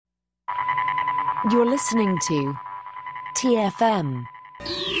You're listening to TFM.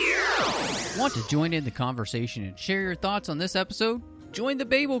 Want to join in the conversation and share your thoughts on this episode? Join the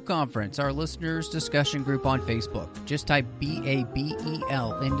Babel Conference, our listeners' discussion group on Facebook. Just type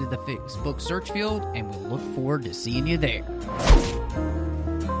BABEL into the Facebook search field, and we'll look forward to seeing you there.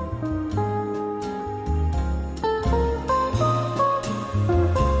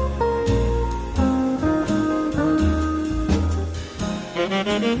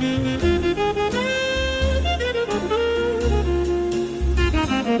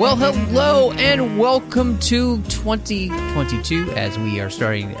 Well, hello and welcome to 2022 as we are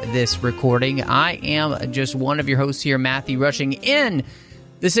starting this recording. I am just one of your hosts here, Matthew, rushing in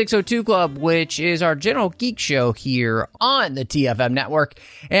the 602 Club, which is our general geek show here on the TFM network.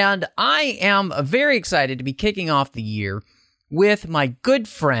 And I am very excited to be kicking off the year with my good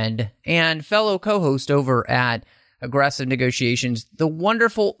friend and fellow co-host over at Aggressive Negotiations, the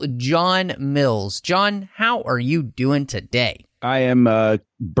wonderful John Mills. John, how are you doing today? I am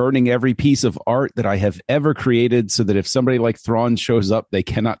burning every piece of art that I have ever created so that if somebody like Thrawn shows up, they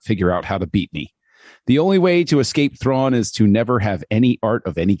cannot figure out how to beat me. The only way to escape Thrawn is to never have any art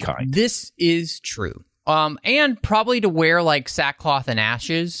of any kind. This is true. And probably to wear like sackcloth and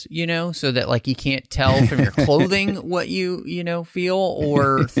ashes, so that like you can't tell from your clothing what you feel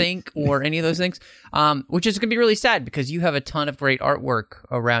or think or any of those things, which is going to be really sad because you have a ton of great artwork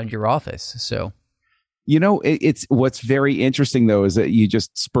around your office. So. It's what's very interesting, though, is that you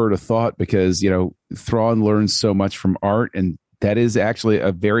just spurred a thought because, Thrawn learns so much from art. And that is actually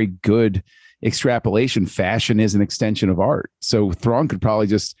a very good extrapolation. Fashion is an extension of art. So Thrawn could probably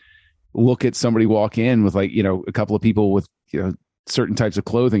just look at somebody walk in with a couple of people with, certain types of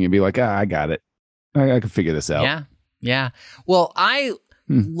clothing and be like, I got it. I can figure this out. Yeah. Well, I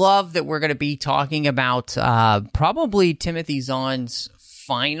love that we're going to be talking about probably Timothy Zahn's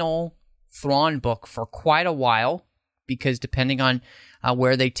final Thrawn book for quite a while, because depending on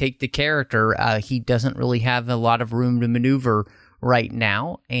where they take the character, he doesn't really have a lot of room to maneuver right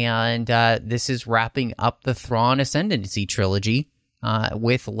now. And this is wrapping up the Thrawn Ascendancy trilogy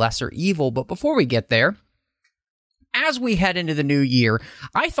with Lesser Evil. But before we get there, as we head into the new year,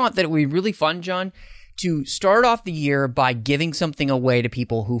 I thought that it would be really fun, John, to start off the year by giving something away to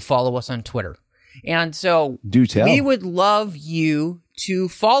people who follow us on Twitter. And so do tell. We would love you to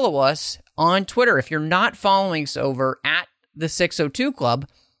follow us on Twitter. If you're not following us over at the 602 Club,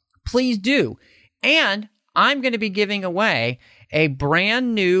 please do. And I'm going to be giving away a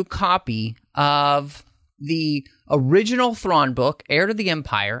brand new copy of the original Thrawn book, Heir to the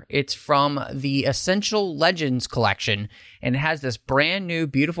Empire. It's from the Essential Legends collection, and it has this brand new,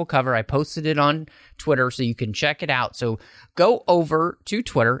 beautiful cover. I posted it on Twitter so you can check it out. So go over to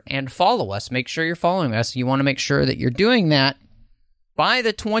Twitter and follow us. Make sure you're following us. You want to make sure that you're doing that by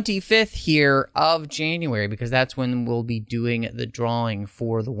the 25th here of January, because that's when we'll be doing the drawing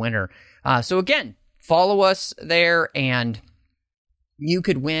for the winner. So again, follow us there, and you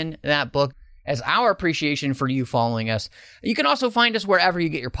could win that book as our appreciation for you following us. You can also find us wherever you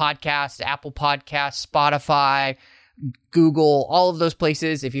get your podcasts, Apple Podcasts, Spotify, Google, all of those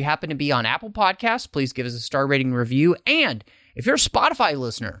places. If you happen to be on Apple Podcasts, please give us a star rating review. And if you're a Spotify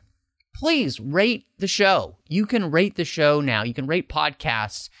listener, please rate the show. You can rate the show now. You can rate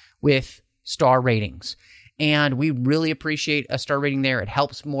podcasts with star ratings. And we really appreciate a star rating there. It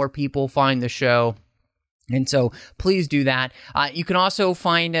helps more people find the show. And so please do that. You can also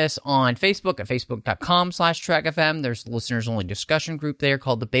find us on Facebook at facebook.com/TrekFM. There's a listeners-only discussion group there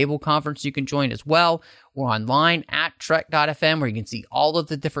called the Babel Conference you can join as well. We're online at Trek.fm, where you can see all of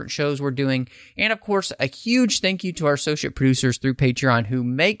the different shows we're doing. And, of course, a huge thank you to our associate producers through Patreon who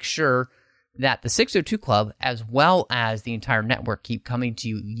make sure that the 602 Club, as well as the entire network, keep coming to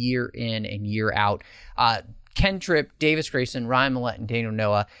you year in and year out. Ken Tripp, Davis Grayson, Ryan Millett, and Daniel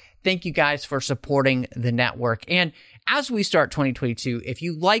Noah, thank you guys for supporting the network. And as we start 2022, if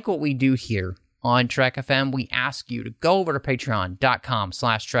you like what we do here on Trek FM, we ask you to go over to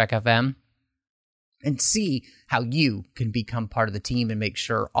patreon.com/TrekFM and see how you can become part of the team and make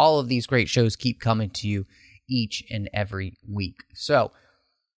sure all of these great shows keep coming to you each and every week. So,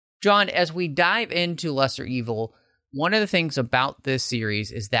 John, as we dive into Lesser Evil, one of the things about this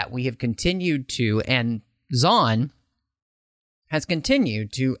series is that we have continued to, and Zahn has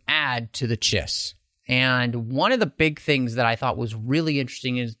continued to add to the Chiss. And one of the big things that I thought was really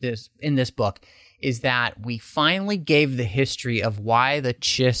interesting in this book is that we finally gave the history of why the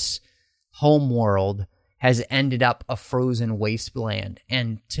Chiss homeworld has ended up a frozen wasteland.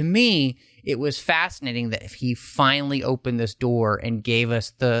 And to me, it was fascinating that if he finally opened this door and gave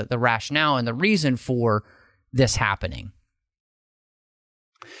us the rationale and the reason for this happening.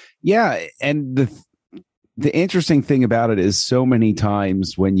 Yeah, and the interesting thing about it is so many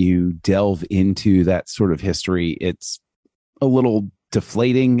times when you delve into that sort of history, it's a little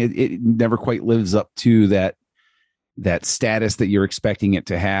deflating. It never quite lives up to that status that you're expecting it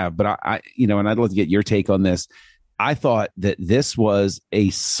to have. But I and I'd love to get your take on this. I thought that this was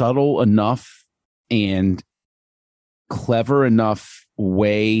a subtle enough and clever enough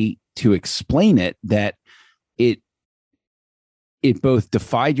way to explain it that it both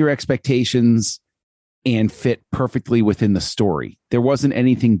defied your expectations and fit perfectly within the story. There wasn't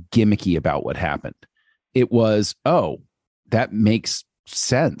anything gimmicky about what happened. It was, oh, that makes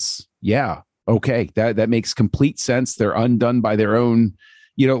sense. Yeah. Okay. That makes complete sense. They're undone by their own,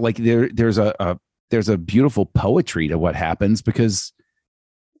 like there's a beautiful poetry to what happens because,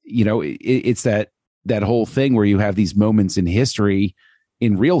 it's that whole thing where you have these moments in history,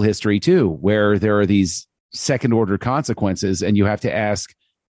 in real history too, where there are these second order consequences and you have to ask,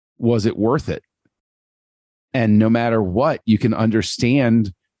 was it worth it? And no matter what, you can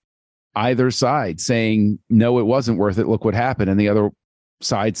understand either side saying, no, it wasn't worth it. Look what happened. And the other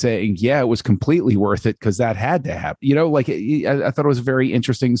side saying, yeah, it was completely worth it because that had to happen. I thought it was a very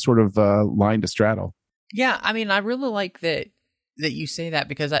interesting sort of line to straddle. Yeah. I mean, I really like that you say that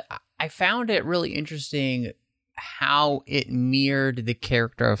because I found it really interesting how it mirrored the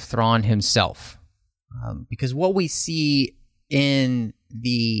character of Thrawn himself. Because what we see in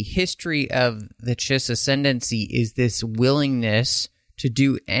the history of the Chiss ascendancy is this willingness to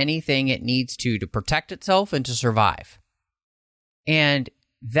do anything it needs to protect itself and to survive. And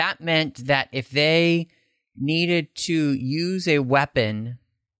that meant that if they needed to use a weapon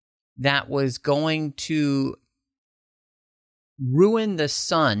that was going to ruin the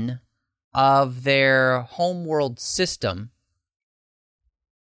sun of their homeworld system,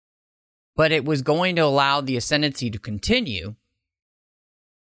 but it was going to allow the ascendancy to continue,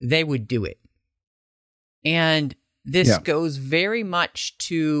 they would do it. And this goes very much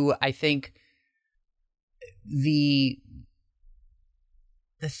to, I think, the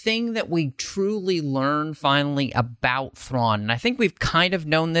thing that we truly learn finally about Thrawn. And I think we've kind of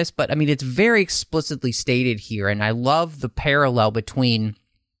known this, but I mean, it's very explicitly stated here. And I love the parallel between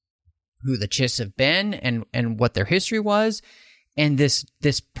who the Chiss have been and what their history was, and this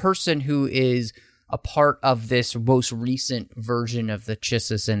person who is a part of this most recent version of the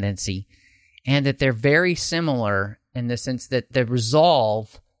Chiss ascendancy, and that they're very similar in the sense that the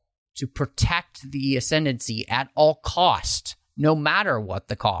resolve to protect the ascendancy at all cost, no matter what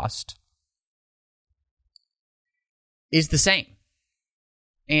the cost, is the same.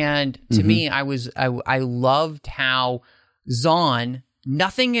 And to me, I loved how Zahn,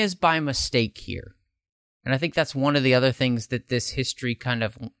 nothing is by mistake here. And I think that's one of the other things that this history kind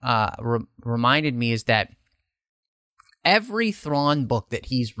of reminded me is that every Thrawn book that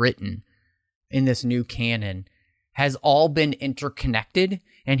he's written in this new canon has all been interconnected,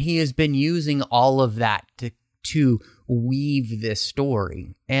 and he has been using all of that to weave this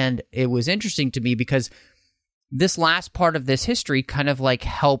story. And it was interesting to me because this last part of this history kind of like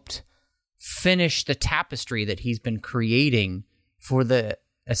helped finish the tapestry that he's been creating for the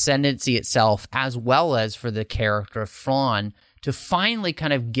ascendancy itself, as well as for the character of Thrawn, to finally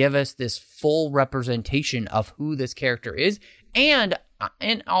kind of give us this full representation of who this character is, and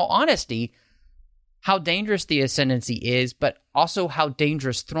in all honesty, how dangerous the ascendancy is, but also how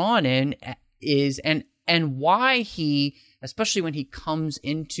dangerous Thrawn is, and why he, especially when he comes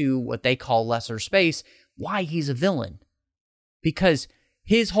into what they call lesser space, why he's a villain. Because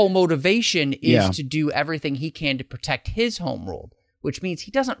his whole motivation is to do everything he can to protect his homeworld, which means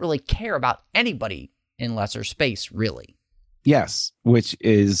he doesn't really care about anybody in lesser space, really. Yes, which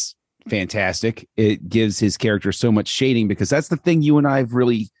is fantastic. It gives his character so much shading, because that's the thing you and I have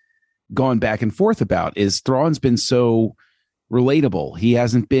really gone back and forth about, is Thrawn's been so relatable. He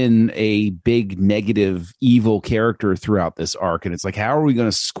hasn't been a big negative evil character throughout this arc, and it's like, how are we going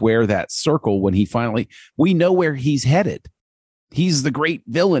to square that circle when he finally, we know where he's headed. He's the great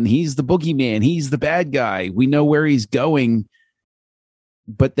villain, he's the boogeyman, he's the bad guy, we know where he's going.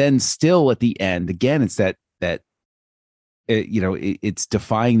 But then still at the end, again, it's it's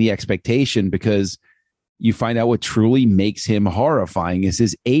defying the expectation, because you find out what truly makes him horrifying is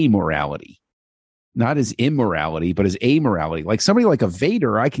his amorality. Not his immorality, but his amorality. Like somebody like a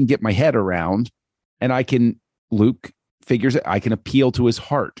Vader, I can get my head around, and Luke figures it, I can appeal to his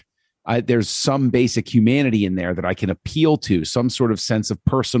heart. There's some basic humanity in there that I can appeal to, some sort of sense of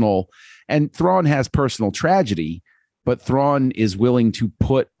personal, and Thrawn has personal tragedy, but Thrawn is willing to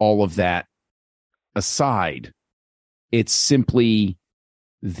put all of that aside. It's simply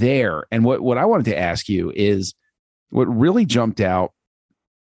there. And what I wanted to ask you is, what really jumped out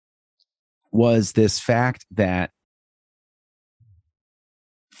was this fact that,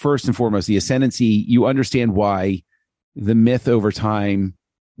 first and foremost, the ascendancy, you understand why the myth over time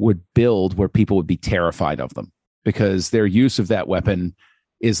would build where people would be terrified of them, because their use of that weapon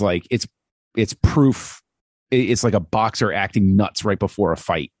is like, it's proof. It's like a boxer acting nuts right before a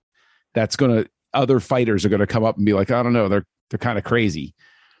fight. Other fighters are going to come up and be like, I don't know, they're kind of crazy.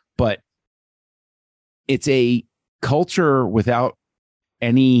 But it's a culture without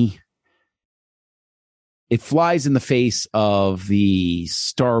any, it flies in the face of the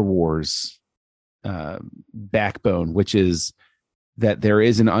Star Wars backbone, which is that there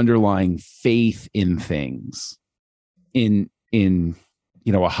is an underlying faith in things, in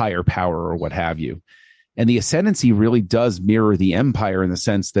a higher power or what have you. And the ascendancy really does mirror the empire in the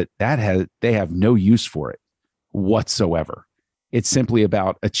sense that they have no use for it whatsoever. It's simply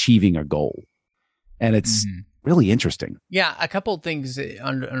about achieving a goal. And it's really interesting. Yeah, a couple of things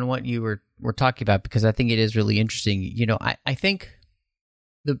on what you were talking about, because I think it is really interesting. I think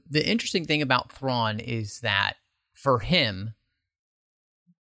the interesting thing about Thrawn is that for him,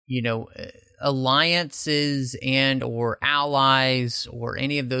 alliances and or allies or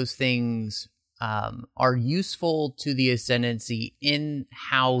any of those things are useful to the ascendancy in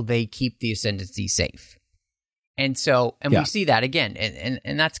how they keep the ascendancy safe. And so, we see that again,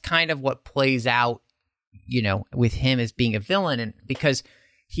 and that's kind of what plays out, with him as being a villain, and because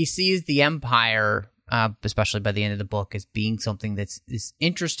he sees the Empire, especially by the end of the book, as being something is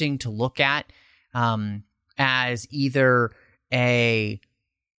interesting to look at, as either a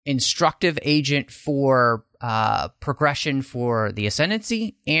instructive agent for progression for the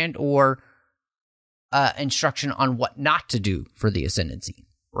ascendancy and or instruction on what not to do for the ascendancy,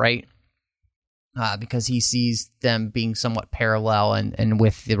 right? Because he sees them being somewhat parallel and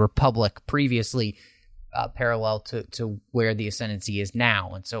with the Republic previously parallel to where the ascendancy is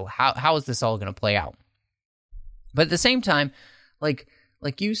now. And so how is this all going to play out? But at the same time, like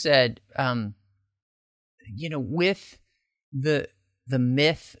you said, with the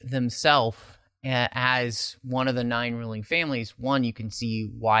myth themselves as one of the 9 ruling families, one, you can see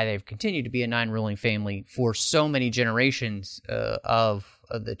why they've continued to be a 9 ruling family for so many generations of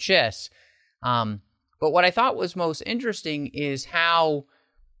the Chiss. But what I thought was most interesting is how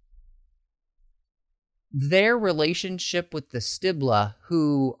their relationship with the Stibla,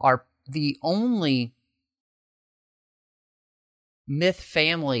 who are the only myth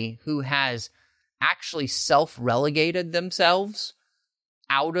family who has actually self-relegated themselves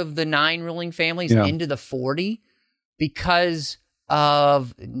out of the 9 ruling families into the 40 because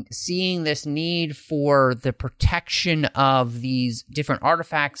of seeing this need for the protection of these different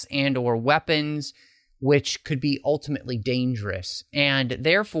artifacts and or weapons, which could be ultimately dangerous. And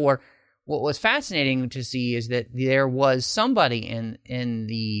therefore, what was fascinating to see is that there was somebody in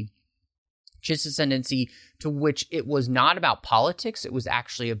the Chiss ascendancy to which it was not about politics, it was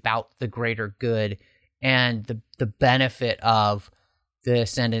actually about the greater good and the benefit of the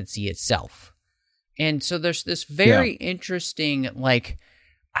ascendancy itself. And so there's this very interesting,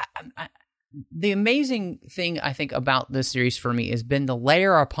 the amazing thing I think about this series for me has been the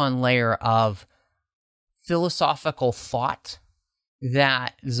layer upon layer of philosophical thought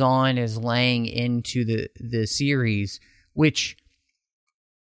that Zahn is laying into the series, which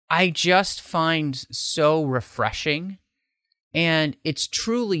I just find so refreshing. And it's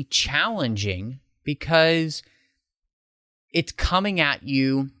truly challenging because it's coming at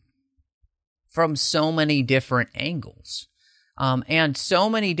you from so many different angles. And so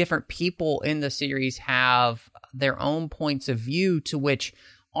many different people in the series have their own points of view to which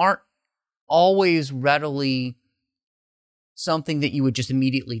aren't always readily something that you would just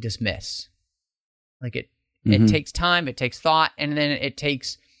immediately dismiss. It takes time, it takes thought, and then it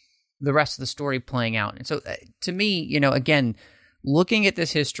takes the rest of the story playing out. And so to me, again, looking at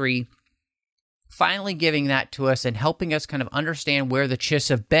this history, finally giving that to us and helping us kind of understand where the Chiss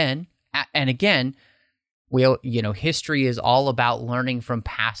have been. And again, history is all about learning from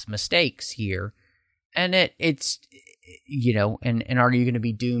past mistakes here. And it's and are you going to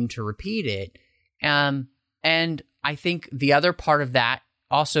be doomed to repeat it? And I think the other part of that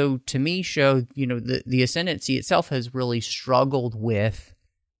also, to me, showed, the ascendancy itself has really struggled with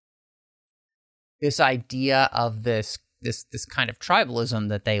this idea of this kind of tribalism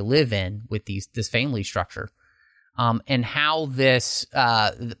that they live in with this family structure, and how this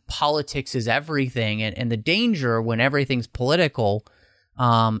politics is everything, and the danger when everything's political,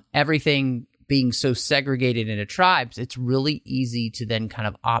 everything being so segregated into tribes, it's really easy to then kind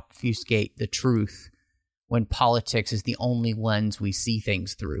of obfuscate the truth when politics is the only lens we see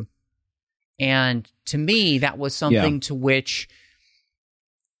things through. And to me, that was something to which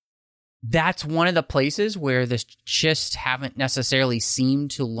that's one of the places where the Chiss haven't necessarily seemed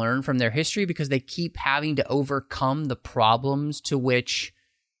to learn from their history, because they keep having to overcome the problems to which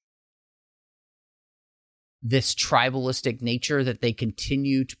this tribalistic nature that they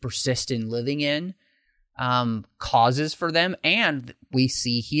continue to persist in living in causes for them. And we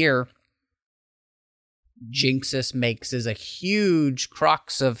see here, Jinxus makes as a huge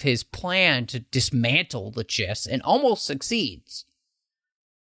crux of his plan to dismantle the Chiss and almost succeeds.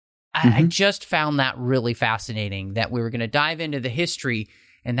 I just found that really fascinating, that we were going to dive into the history,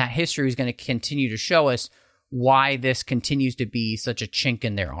 and that history is going to continue to show us why this continues to be such a chink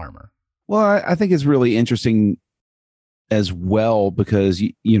in their armor. Well, I think it's really interesting as well, because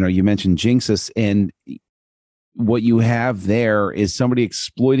you mentioned Jinxus, and what you have there is somebody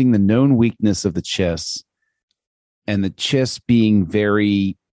exploiting the known weakness of the Chiss, and the Chiss being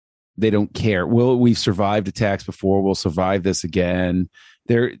they don't care. Well, we've survived attacks before. We'll survive this again.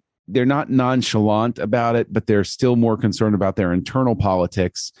 They're not nonchalant about it, but they're still more concerned about their internal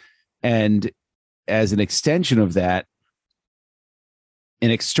politics. And as an extension of that,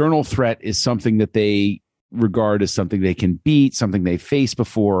 an external threat is something that they regard as something they can beat, something they faced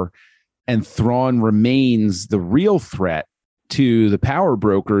before. And Thrawn remains the real threat to the power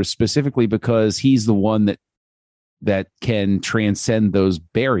brokers, specifically because he's the one that can transcend those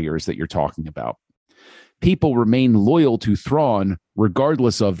barriers that you're talking about. People remain loyal to Thrawn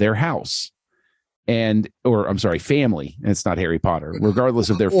regardless of their house family. It's not Harry Potter, regardless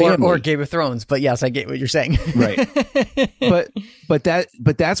of their family or Game of Thrones. But yes, I get what you're saying. Right. But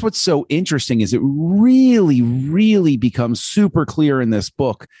that's what's so interesting, is it really, really becomes super clear in this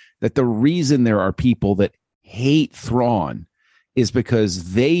book that the reason there are people that hate Thrawn is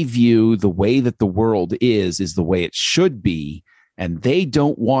because they view the way that the world is the way it should be. And they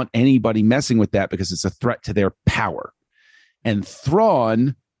don't want anybody messing with that because it's a threat to their power. And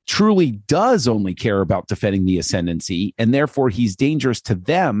Thrawn truly does only care about defending the ascendancy, and therefore he's dangerous to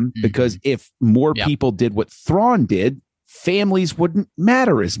them, because if more people did what Thrawn did, families wouldn't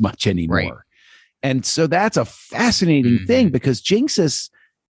matter as much anymore. Right. And so that's a fascinating thing, because Jinxus,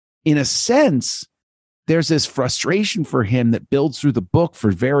 in a sense, there's this frustration for him that builds through the book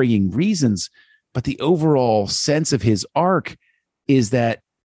for varying reasons, but the overall sense of his arc is that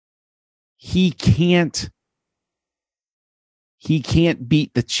he can't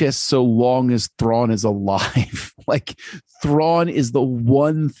beat the Chiss so long as Thrawn is alive. Like, Thrawn is the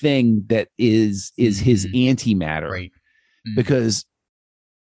one thing that is his antimatter. Right.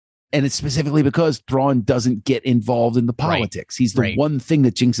 And it's specifically because Thrawn doesn't get involved in the politics. Right. He's the one thing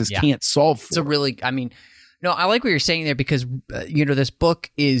that Jinxus can't solve for. It's a really, no, I like what you're saying there, because, this book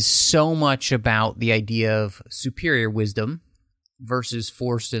is so much about the idea of superior wisdom versus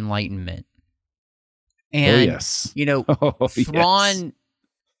forced enlightenment. And, Thrawn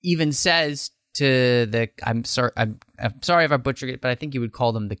even says to I'm sorry if I butchered it, but I think you would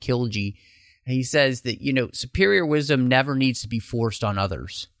call them the Kilji. He says that, superior wisdom never needs to be forced on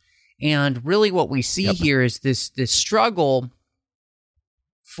others. And really what we see here is this struggle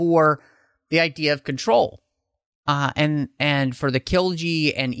for the idea of control. And for the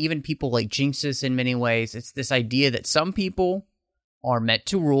Kilji and even people like Jinxus, in many ways, it's this idea that some people are meant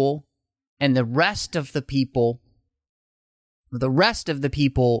to rule, and the rest of the people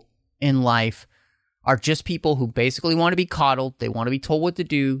in life are just people who basically want to be coddled. They want to be told what to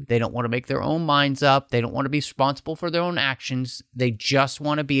do. They don't want to make their own minds up. They don't want to be responsible for their own actions. They just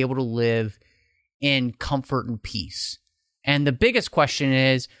want to be able to live in comfort and peace. And the biggest question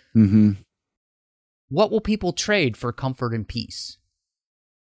is, what will people trade for comfort and peace?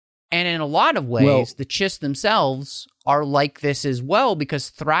 And in a lot of ways, the Chiss themselves are like this as well,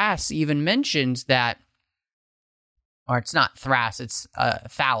 because Thras even mentions that, or it's not Thras, it's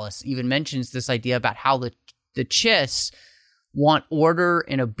Thallus even mentions this idea about how the Chiss want order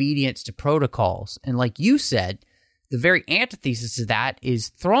and obedience to protocols. And like you said, the very antithesis of that is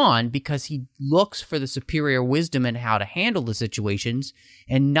Thrawn, because he looks for the superior wisdom in how to handle the situations,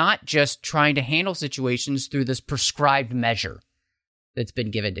 and not just trying to handle situations through this prescribed measure that's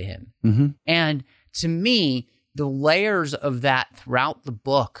been given to him. And to me, the layers of that throughout the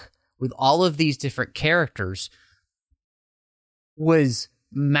book with all of these different characters was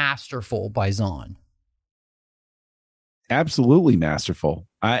masterful by Zahn. Absolutely masterful.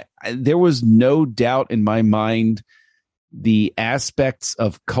 There was no doubt in my mind the aspects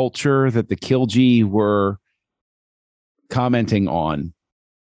of culture that the Kilji were commenting on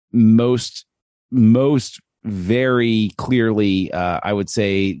most very clearly, I would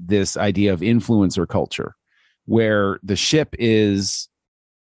say, this idea of influencer culture, where the ship is,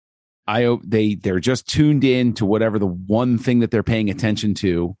 they're just tuned in to whatever the one thing that they're paying attention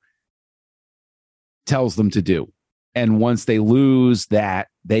to, tells them to do. And once they lose that,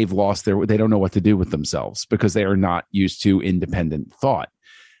 they don't know what to do with themselves because they are not used to independent thought.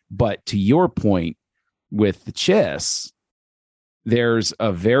 But to your point with the Chiss, there's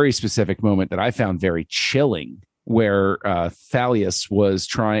a very specific moment that I found very chilling where Thalius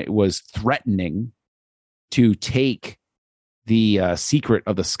was threatening to take the secret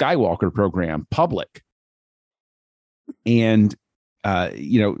of the Skywalker program public. And,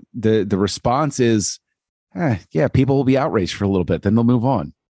 the response is, yeah, people will be outraged for a little bit. Then they'll move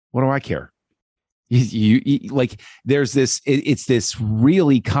on. What do I care? You like, there's this, it's this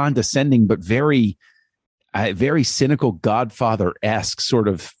really condescending, but very, very cynical Godfather-esque sort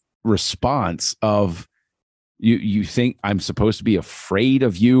of response of, you think I'm supposed to be afraid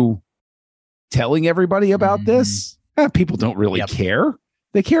of you telling everybody about this? People don't really care.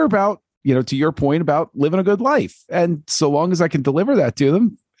 They care about, to your point about living a good life. And so long as I can deliver that to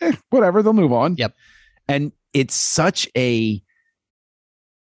them, whatever, they'll move on. Yep. And it's such a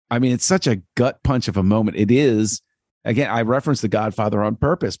gut punch of a moment. It is, again, I referenced The Godfather on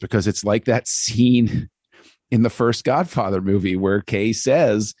purpose because it's like that scene in the first Godfather movie where Kay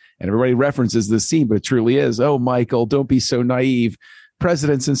says, and everybody references this scene, but it truly is, "Oh, Michael, don't be so naive.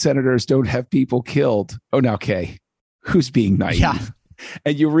 Presidents and senators don't have people killed." Oh, now, Kay, who's being naive? Yeah.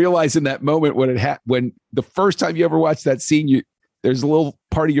 And you realize in that moment when the first time you ever watch that scene, there's a little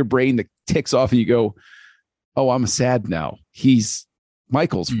part of your brain that ticks off and you go, "Oh, I'm sad now.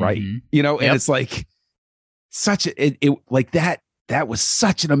 Michael's right." And it's like like that was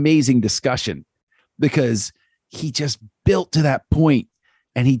such an amazing discussion because he just built to that point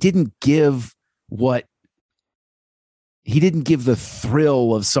and he didn't give the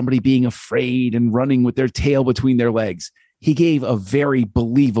thrill of somebody being afraid and running with their tail between their legs. He gave a very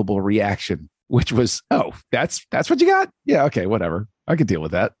believable reaction, which was, "Oh, that's what you got? Yeah, okay, whatever. I could deal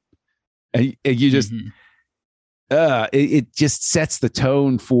with that." And you just, it just sets the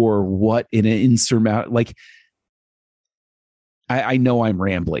tone for what in an insurmountable, like, I know I'm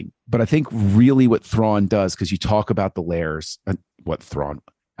rambling, but I think really what Thrawn does, because you talk about the layers, I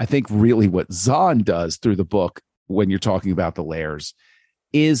think really what Zahn does through the book when you're talking about the layers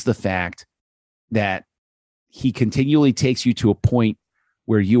is the fact that he continually takes you to a point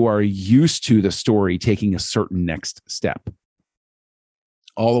where you are used to the story taking a certain next step,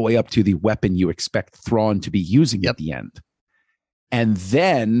 all the way up to the weapon you expect Thrawn to be using at the end. And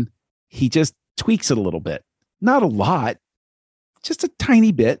then he just tweaks it a little bit. Not a lot, just a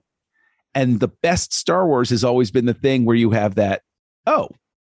tiny bit. And the best Star Wars has always been the thing where you have that, oh,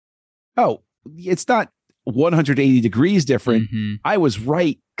 it's not 180 degrees different. I was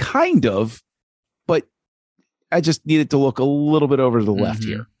right, kind of, but I just needed to look a little bit over to the left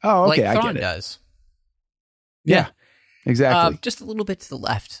here. Oh, okay, like I get it. Does. Yeah, exactly. Just a little bit to the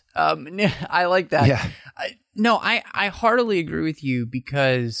left. I like that. Yeah. I heartily agree with you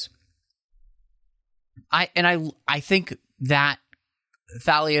because I think that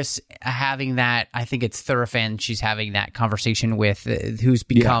Thalius having that, I think it's Thurfan she's having that conversation with, who's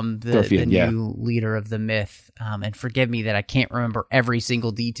become the new leader of the myth. And forgive me that I can't remember every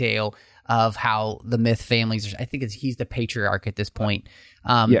single detail of how the myth families. I think he's the patriarch at this point.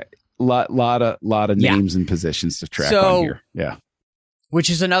 Lot of names and positions to track on here. Yeah. Which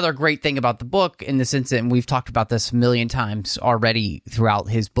is another great thing about the book in the sense that, and we've talked about this a million times already throughout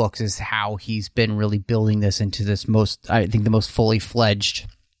his books, is how he's been really building this into this the most fully fledged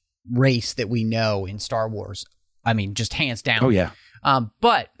race that we know in Star Wars. I mean, just hands down. Oh, yeah.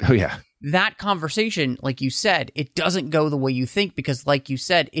 That conversation, like you said, it doesn't go the way you think because, like you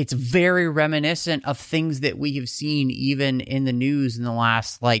said, it's very reminiscent of things that we have seen even in the news in the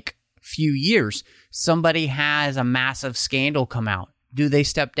last, few years. Somebody has a massive scandal come out. Do they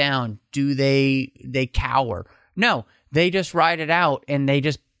step down? Do they cower? No, they just ride it out and they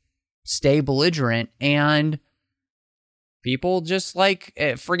just stay belligerent and people just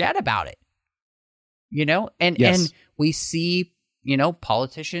forget about it, and we see,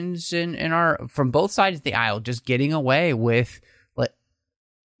 politicians from both sides of the aisle just getting away with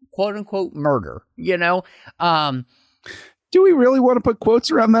quote unquote murder, Do we really want to put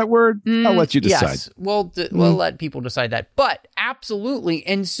quotes around that word? I'll let you decide. Yes, we'll let people decide that. But absolutely.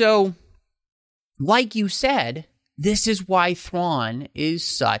 And so, like you said, this is why Thrawn is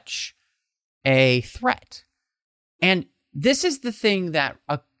such a threat. And this is the thing that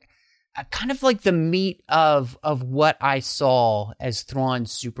kind of like the meat of what I saw as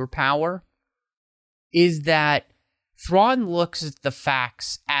Thrawn's superpower is that Thrawn looks at the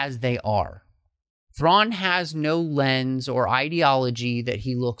facts as they are. Thrawn has no lens or ideology that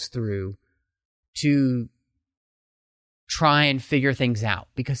he looks through to try and figure things out,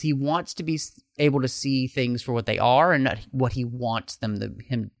 because he wants to be able to see things for what they are and not what he wants them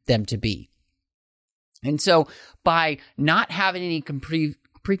to be. And so by not having any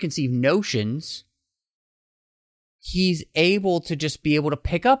preconceived notions, he's able to just be able to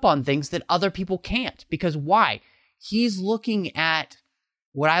pick up on things that other people can't. Because why? He's looking at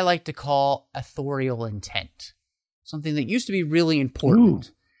what I like to call authorial intent, something that used to be really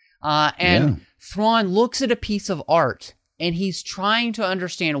important. Thrawn looks at a piece of art, and he's trying to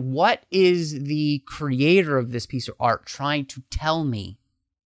understand, what is the creator of this piece of art trying to tell me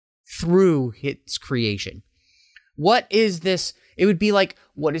through its creation? What is this? It would be like,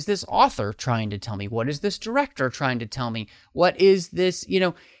 what is this author trying to tell me? What is this director trying to tell me? What is this?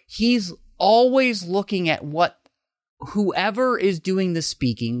 He's always looking at what whoever is doing the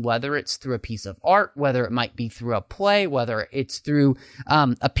speaking, whether it's through a piece of art, whether it might be through a play, whether it's through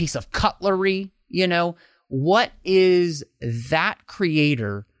a piece of cutlery, what is that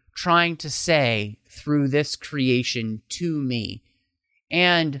creator trying to say through this creation to me?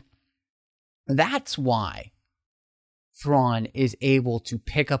 And that's why Thrawn is able to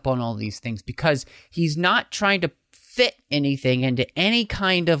pick up on all these things, because he's not trying to fit anything into any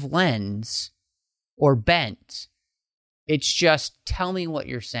kind of lens or bent. It's just, tell me what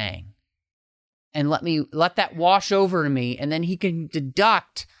you're saying and let that wash over to me. And then he can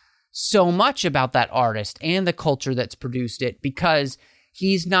deduct so much about that artist and the culture that's produced it, because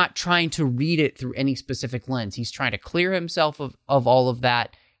he's not trying to read it through any specific lens. He's trying to clear himself of all of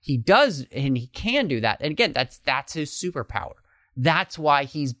that. He does, and he can do that. And again, that's his superpower. That's why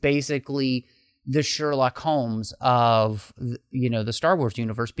he's basically the Sherlock Holmes of the Star Wars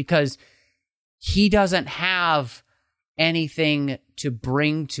universe, because he doesn't have anything to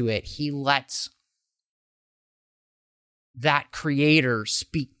bring to it. He lets that creator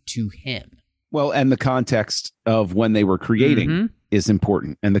speak to him. Well, and the context of when they were creating is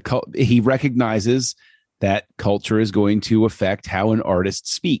important. And he recognizes that culture is going to affect how an artist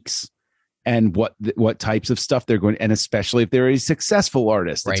speaks and what types of stuff they're going, and especially if they're a successful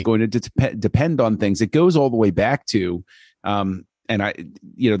artist, it's going to depend on things. It goes all the way back to, and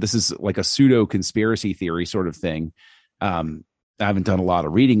this is like a pseudo conspiracy theory sort of thing. I haven't done a lot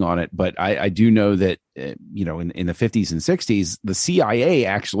of reading on it, but I do know that, in the 50s and 60s, the CIA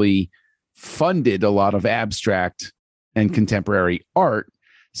actually funded a lot of abstract and contemporary art,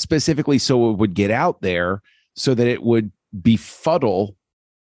 specifically so it would get out there, so that it would befuddle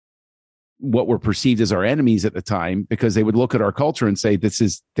what were perceived as our enemies at the time, because they would look at our culture and say,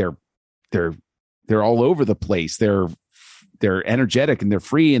 they're all over the place. They're energetic and they're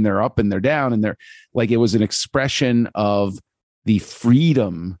free and they're up and they're down, and they're like, it was an expression of the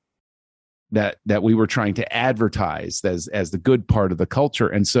freedom that we were trying to advertise as the good part of the culture.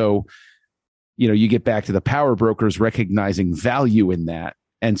 And so, you get back to the power brokers recognizing value in that.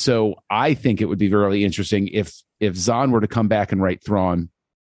 And so I think it would be really interesting if Zahn were to come back and write Thrawn,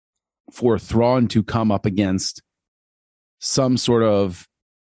 for Thrawn to come up against some sort of,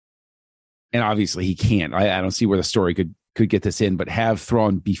 and obviously he can't, I don't see where the story could get this in, but have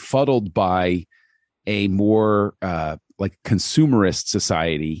Thrawn befuddled by a more like consumerist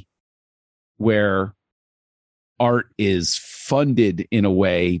society where art is funded in a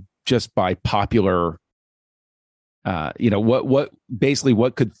way just by popular,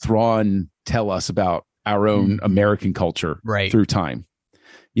 what could Thrawn tell us about our own American culture through time?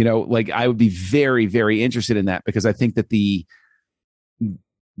 I would be very, very interested in that, because I think that the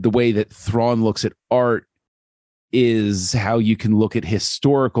way that Thrawn looks at art is how you can look at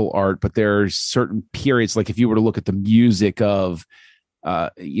historical art, but there are certain periods, like if you were to look at the music of,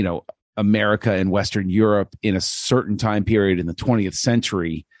 America and Western Europe in a certain time period in the 20th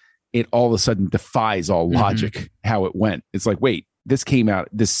century, it all of a sudden defies all logic how it went. It's like, wait, this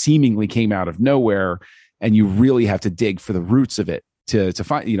seemingly came out of nowhere, and you really have to dig for the roots of it to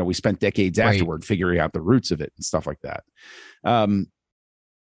find, we spent decades afterward figuring out the roots of it and stuff like that.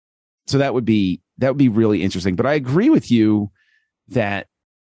 So that would be really interesting. But I agree with you that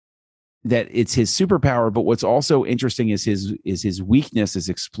it's his superpower, but what's also interesting is his weakness is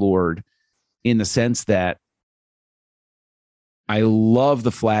explored, in the sense that I love the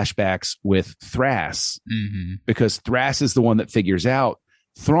flashbacks with Thras, because Thras is the one that figures out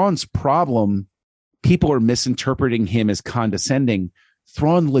Thrawn's problem. People are misinterpreting him as condescending.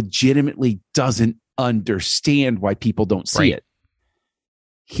 Thrawn legitimately doesn't understand why people don't see it.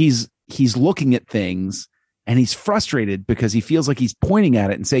 He's looking at things and he's frustrated because he feels like he's pointing at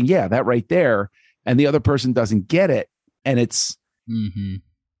it and saying, yeah, that right there. And the other person doesn't get it. And it's,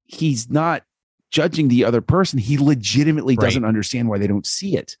 he's not judging the other person. He legitimately doesn't understand why they don't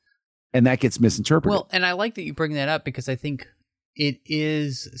see it. and that gets misinterpreted. Well, and I like that you bring that up because I think it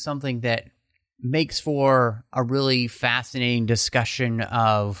is something that makes for a really fascinating discussion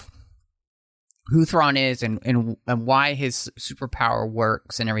of who Thrawn is and why his superpower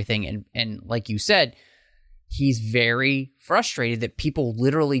works and everything. And like you said, he's very frustrated that people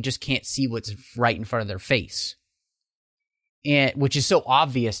literally just can't see what's right in front of their face, and which is so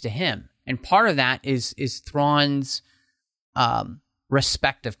obvious to him. And part of that is Thrawn's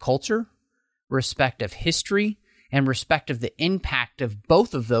respect of culture, respect of history, and respect of the impact of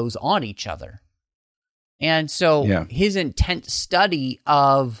both of those on each other. And so his intense study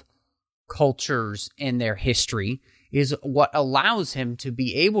of cultures and their history is what allows him to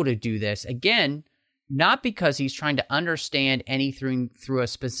be able to do this. Again, not because he's trying to understand anything through a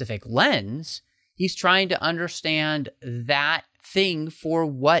specific lens. He's trying to understand that thing for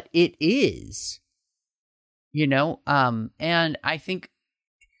what it is. And I think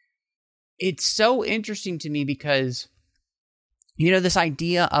it's so interesting to me because, this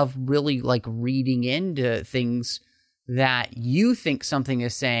idea of really like reading into things that you think something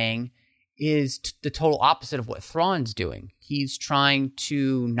is saying is the total opposite of what Thrawn's doing. He's trying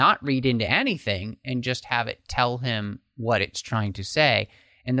to not read into anything and just have it tell him what it's trying to say.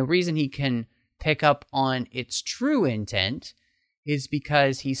 And the reason he can pick up on its true intent is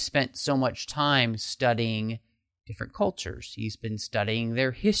because he's spent so much time studying different cultures. He's been studying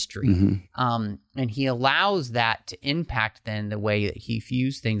their history. Mm-hmm. And he allows that to impact then the way that he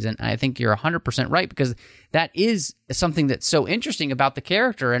views things. And I think you're 100% right, because that is something that's so interesting about the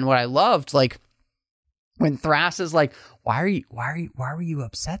character. And what I loved, like when Thras is like, why were you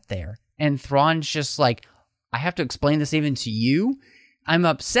upset there? And Thrawn's just like, I have to explain this even to you. I'm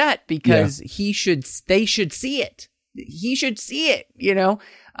upset because they should see it. He should see it,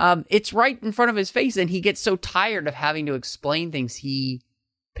 it's right in front of his face, and he gets so tired of having to explain things he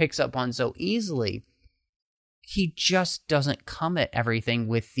picks up on so easily. He just doesn't come at everything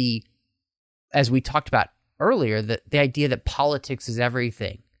with as we talked about earlier, the idea that politics is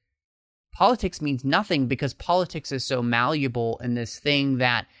everything. Politics means nothing because politics is so malleable and this thing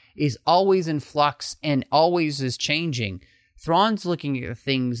that is always in flux and always is changing. Thrawn's looking at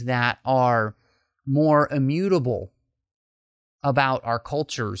things that are more immutable about our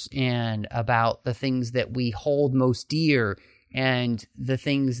cultures and about the things that we hold most dear and the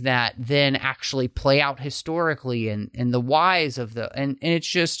things that then actually play out historically and the whys of and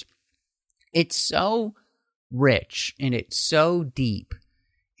it's so rich and it's so deep.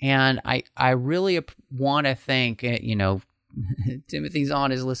 And I really want to thank, Timothy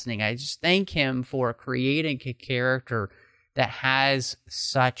Zahn is listening. I just thank him for creating a character that has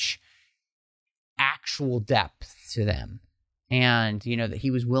such actual depth to them. And, that he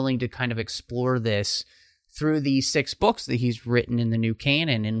was willing to kind of explore this through these 6 books that he's written in the new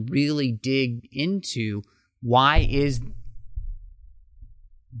canon and really dig into why is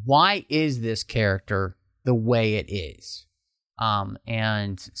this character the way it is.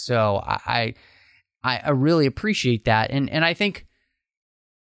 And so I really appreciate that. And I think,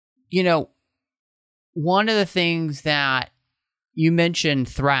 one of the things that you mentioned,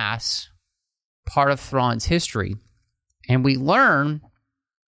 Thras, part of Thrawn's history, and we learn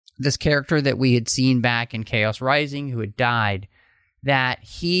this character that we had seen back in Chaos Rising who had died, that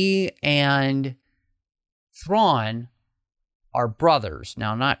he and Thrawn are brothers.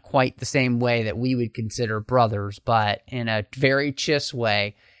 Now, not quite the same way that we would consider brothers, but in a very Chiss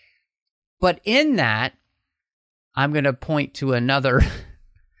way. But in that, I'm going to point to another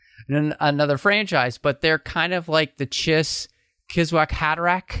franchise, but they're kind of like the Chiss Kwisatz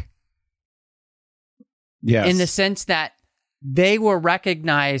Haderach. Yes. In the sense that they were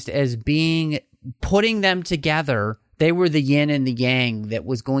recognized as putting them together. They were the yin and the yang that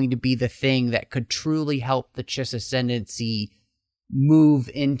was going to be the thing that could truly help the Chiss ascendancy move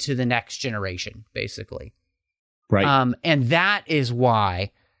into the next generation, basically. Right. And that is why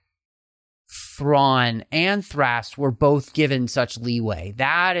Thrawn and Thras were both given such leeway.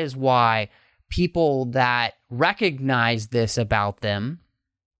 That is why people that recognize this about them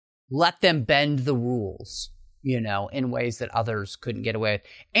let them bend the rules, in ways that others couldn't get away with.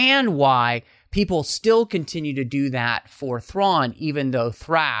 And why people still continue to do that for Thrawn, even though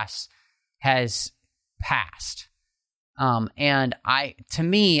Thras has passed. And I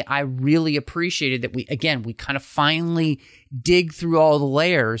really appreciated that we kind of finally dig through all the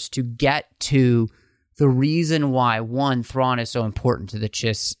layers to get to the reason why, one, Thrawn is so important to the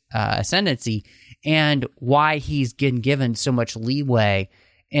Chiss ascendancy, and why he's been given so much leeway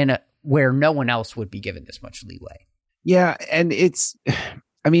where no one else would be given this much leeway. Yeah, and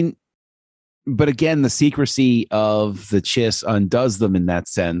but again, the secrecy of the Chiss undoes them in that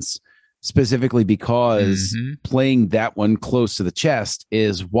sense, specifically because playing that one close to the chest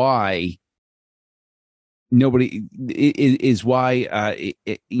is why nobody is why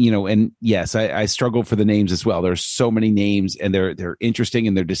and yes, I struggle for the names as well. There's so many names, and they're interesting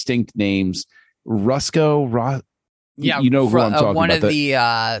and they're distinct names. Rusko, yeah, you know who I'm talking one about.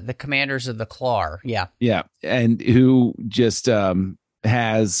 One of the commanders of the Claw. Yeah, and who just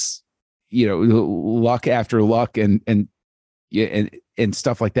has luck after luck and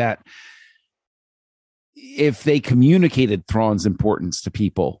stuff like that. If they communicated Thrawn's importance to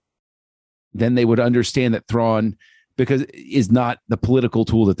people, then they would understand that Thrawn, because is not the political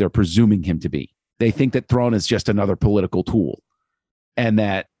tool that they're presuming him to be. They think that Thrawn is just another political tool, and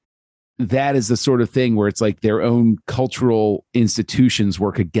that is the sort of thing where it's like their own cultural institutions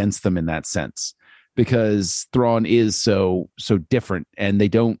work against them in that sense, because Thrawn is so different, and they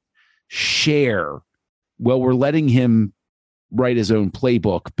don't share. Well, we're letting him write his own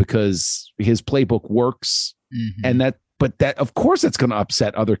playbook because his playbook works, and that of course that's going to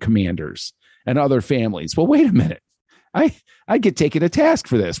upset other commanders and other families. Well, wait a minute, I get taken to task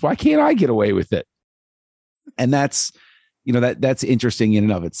for this. Why can't I get away with it? And that's that's interesting in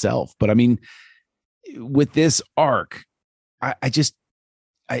and of itself. But I mean, with this arc,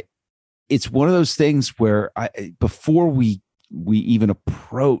 it's one of those things where before we even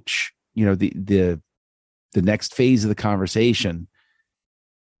approach the next phase of the conversation,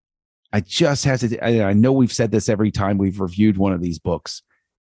 I just have to, I know we've said this every time we've reviewed one of these books.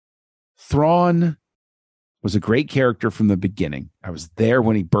 Thrawn was a great character from the beginning. I was there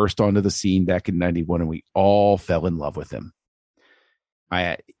when he burst onto the scene back in 91, and we all fell in love with him.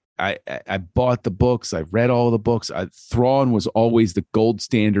 I bought the books. I read all the books. Thrawn was always the gold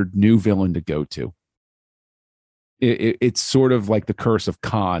standard new villain to go to. It's sort of like the curse of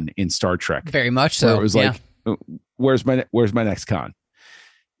Khan in Star Trek. Very much so. It was like, where's my next Khan?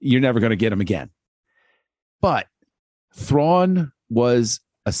 You're never going to get him again. But Thrawn was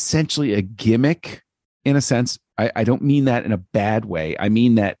essentially a gimmick in a sense. I don't mean that in a bad way. I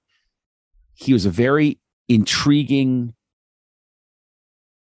mean that he was a very intriguing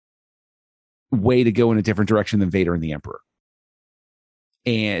way to go in a different direction than Vader and the Emperor.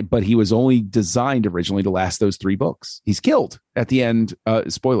 But he was only designed originally to last those 3 books. He's killed at the end,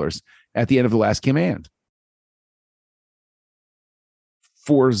 spoilers, at the end of The Last Command.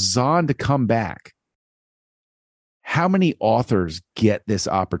 For Zahn to come back, how many authors get this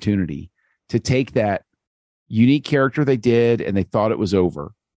opportunity to take that unique character they did and they thought it was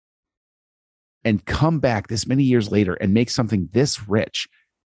over, and come back this many years later and make something this rich?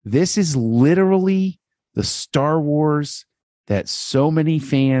 This is literally the Star Wars that so many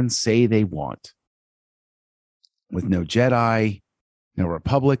fans say they want, with no Jedi, no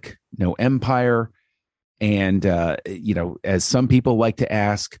Republic, no Empire. And, as some people like to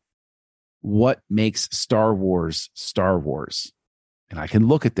ask, what makes Star Wars Star Wars? And I can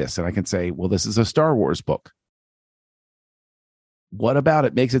look at this and I can say, well, this is a Star Wars book. What about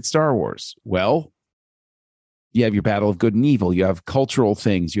it makes it Star Wars? Well, you have your battle of good and evil. You have cultural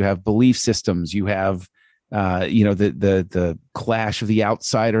things. You have belief systems. You have, the clash of the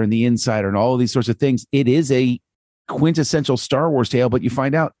outsider and the insider and all of these sorts of things. It is a quintessential Star Wars tale, but you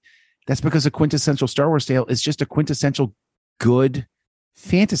find out that's because a quintessential Star Wars tale is just a quintessential good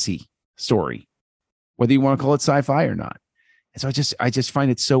fantasy story, whether you want to call it sci-fi or not. And so I just find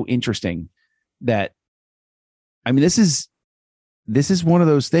it so interesting that, I mean, this is one of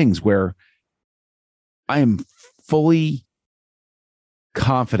those things where I am fully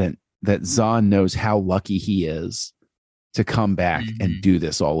confident that Zahn knows how lucky he is to come back and do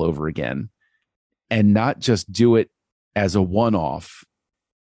this all over again, and not just do it as a one-off,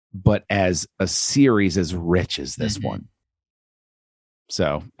 but as a series as rich as this one.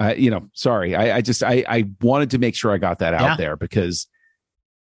 So, sorry, I wanted to make sure I got that out there, because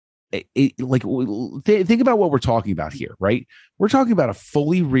think about what we're talking about here, right? We're talking about a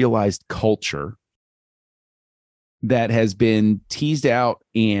fully realized culture that has been teased out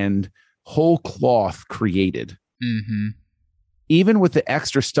and whole cloth created. Even with the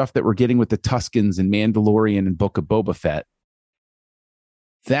extra stuff that we're getting with the Tuskens and Mandalorian and Book of Boba Fett,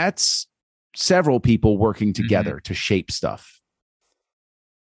 that's several people working together to shape stuff.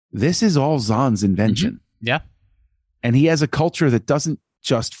 This is all Zahn's invention. Yeah. And he has a culture that doesn't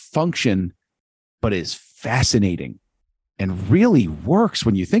just function, but is fascinating and really works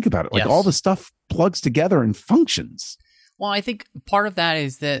when you think about it. Like all the stuff plugs together and functions. Well, I think part of that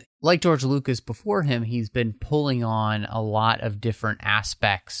is that, like George Lucas before him, he's been pulling on a lot of different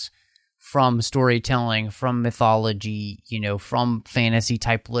aspects from storytelling, from mythology, from fantasy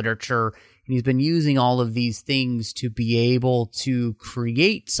type literature, And he's been using all of these things to be able to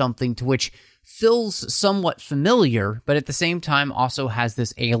create something to which feels somewhat familiar, but at the same time also has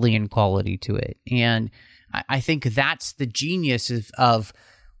this alien quality to it. And I think that's the genius of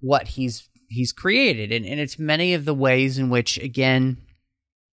what he's created. And it's many of the ways in which, again,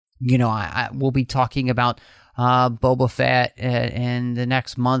 we'll be talking about Boba Fett in the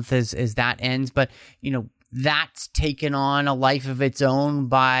next month as that ends. But, that's taken on a life of its own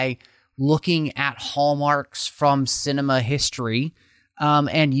by looking at hallmarks from cinema history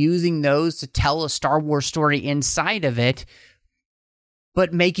and using those to tell a Star Wars story inside of it,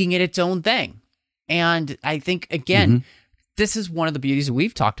 but making it its own thing. And I think, again, this is one of the beauties that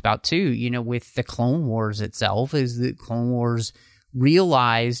we've talked about too, with the Clone Wars itself, is that Clone Wars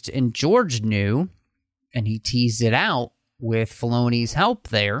realized, and George knew, and he teased it out with Filoni's help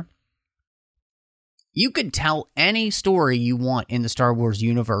there, you could tell any story you want in the Star Wars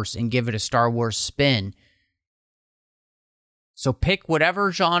universe and give it a Star Wars spin. So pick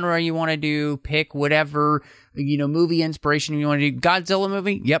whatever genre you want to do, pick whatever, movie inspiration you want to do. Godzilla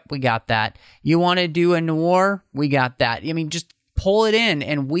movie? Yep, we got that. You want to do a noir? We got that. I mean, just pull it in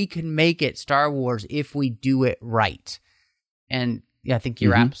and we can make it Star Wars if we do it right. And I think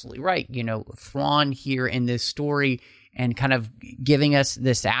you're absolutely right. Thrawn here in this story and kind of giving us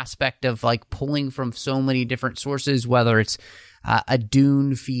this aspect of like pulling from so many different sources, whether it's a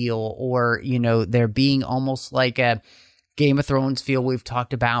Dune feel or, there being almost like a Game of Thrones feel we've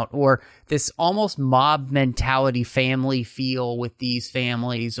talked about, or this almost mob mentality family feel with these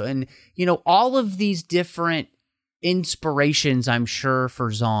families. And, all of these different inspirations, I'm sure,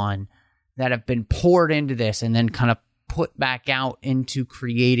 for Zahn that have been poured into this and then kind of put back out into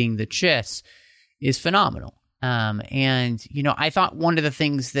creating the Chiss is phenomenal. I thought one of the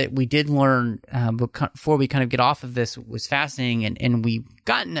things that we did learn before we kind of get off of this was fascinating, and we've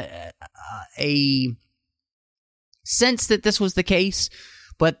gotten a sense that this was the case,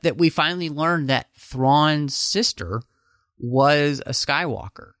 but that we finally learned that Thrawn's sister was a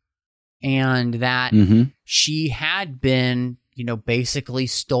Skywalker, and that she had been, basically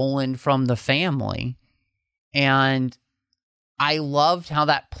stolen from the family. And I loved how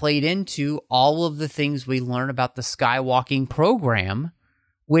that played into all of the things we learn about the Skywalking program,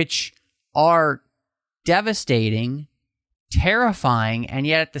 which are devastating, terrifying, and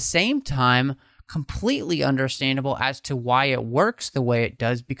yet at the same time, completely understandable as to why it works the way it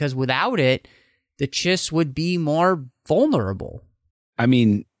does, because without it, the Chiss would be more vulnerable. I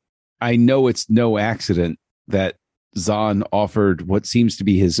mean, I know it's no accident that Zahn offered what seems to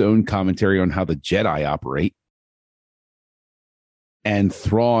be his own commentary on how the Jedi operate. And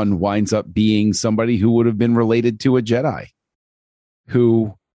Thrawn winds up being somebody who would have been related to a Jedi,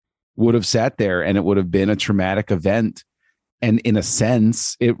 who would have sat there and it would have been a traumatic event. And in a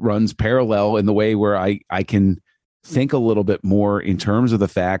sense, it runs parallel in the way where I can think a little bit more in terms of the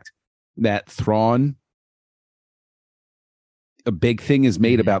fact that Thrawn, a big thing is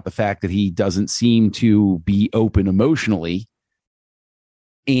made about the fact that he doesn't seem to be open emotionally.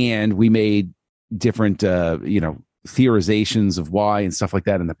 And we made different, theorizations of why and stuff like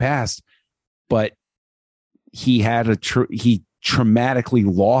that in the past, but he had he traumatically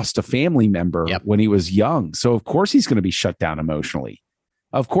lost a family member when he was young. So of course he's going to be shut down emotionally.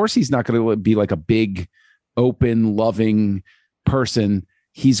 Of course he's not going to be like a big, open, loving person.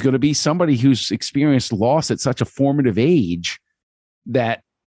 He's going to be somebody who's experienced loss at such a formative age that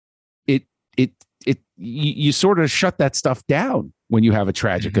you sort of shut that stuff down when you have a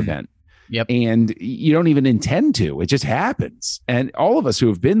tragic event. Yep. And you don't even intend to. It just happens. And all of us who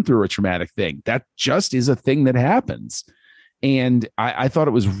have been through a traumatic thing, that just is a thing that happens. And I thought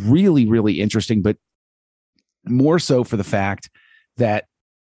it was really, really interesting, but more so for the fact that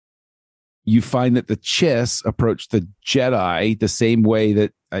you find that the Chiss approach the Jedi the same way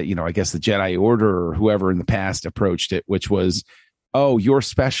that, I guess the Jedi Order or whoever in the past approached it, which was, oh, you're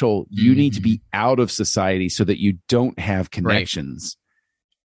special. You need to be out of society so that you don't have connections. Right.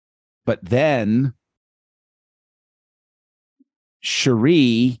 But then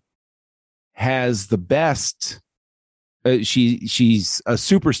Cherie has the best. She's a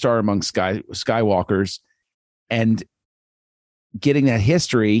superstar among Skywalkers, and getting that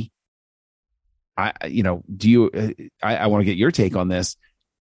history. I want to get your take on this.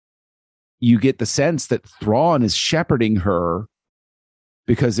 You get the sense that Thrawn is shepherding her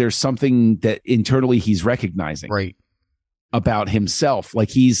because there's something that internally he's recognizing. Right. About himself. Like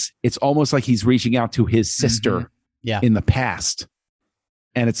it's almost like he's reaching out to his sister in the past.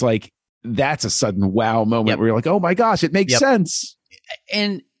 And it's like, that's a sudden wow moment where you're like, oh my gosh, it makes sense.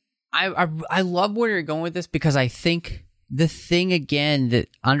 And I love where you're going with this, because I think the thing again that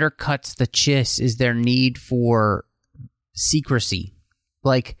undercuts the Chiss is their need for secrecy.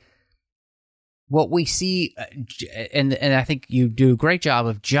 Like what we see, and I think you do a great job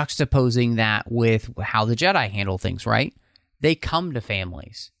of juxtaposing that with how the Jedi handle things, right? They come to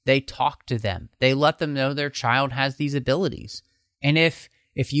families. They talk to them. They let them know their child has these abilities. And if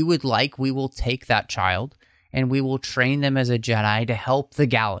you would like, we will take that child and we will train them as a Jedi to help the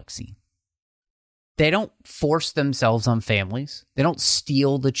galaxy. They don't force themselves on families. They don't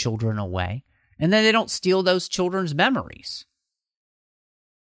steal the children away. And then they don't steal those children's memories.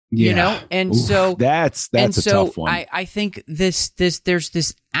 Yeah. You know? And so that's a tough one. I think there's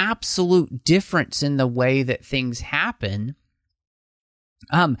this absolute difference in the way that things happen.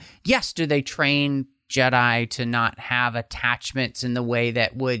 Yes, do they train Jedi to not have attachments in the way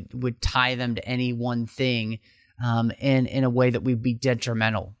that would tie them to any one thing in a way that would be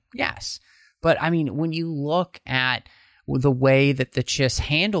detrimental? Yes. But, I mean, when you look at the way that the Chiss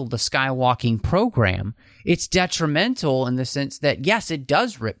handled the Skywalking program, it's detrimental in the sense that, yes, it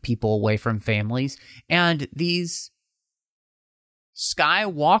does rip people away from families. And these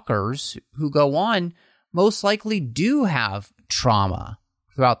Skywalkers who go on most likely do have trauma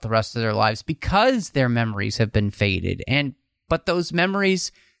throughout the rest of their lives because their memories have been faded. But those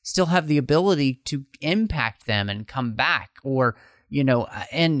memories still have the ability to impact them and come back, or,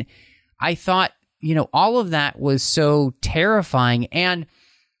 and I thought, all of that was so terrifying. And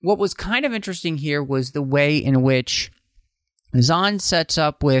what was kind of interesting here was the way in which Zahn sets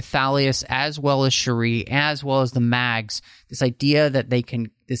up with Thalius as well as Cherie, as well as the Mags, this idea that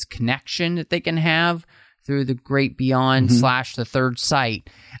this connection that they can have through the great beyond / the third sight.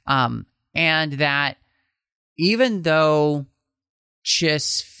 And that even though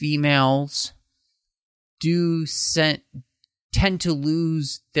Chiss females do tend to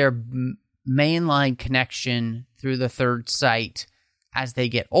lose their mainline connection through the third sight as they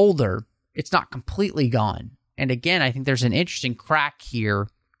get older, it's not completely gone. And again, I think there's an interesting crack here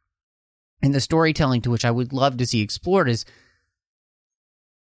in the storytelling to which I would love to see explored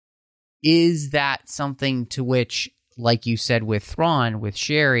is that something to which, like you said with Thrawn, with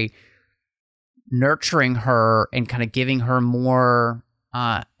Sherry, nurturing her and kind of giving her more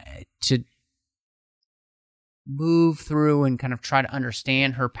to move through and kind of try to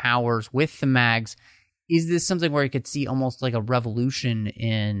understand her powers with the Mags. Is this something where you could see almost like a revolution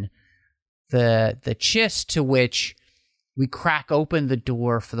in the Chiss, to which we crack open the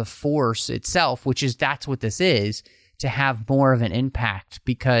door for the Force itself, that's what this is, to have more of an impact,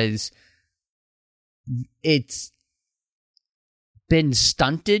 because it's been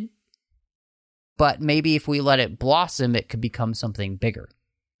stunted, but maybe if we let it blossom, it could become something bigger.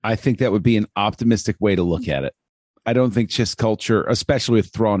 I think that would be an optimistic way to look at it. I don't think Chiss culture, especially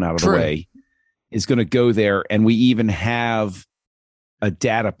with Thrawn out of the way, is going to go there. And we even have a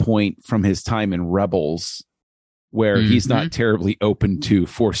data point from his time in Rebels where he's not terribly open to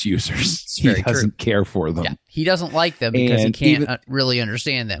Force users. He doesn't care for them. Yeah. He doesn't like them because he can't really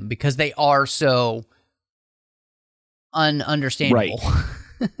understand them, because they are so ununderstandable.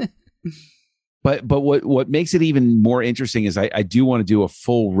 Right. But what makes it even more interesting is I do want to do a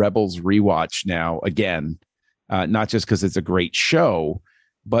full Rebels rewatch now again, not just because it's a great show,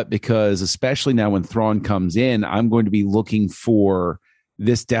 but because especially now when Thrawn comes in, I'm going to be looking for,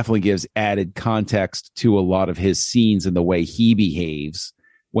 this definitely gives added context to a lot of his scenes and the way he behaves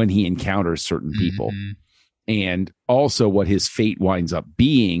when he encounters certain people. And also what his fate winds up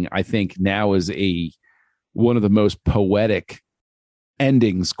being, I think now is one of the most poetic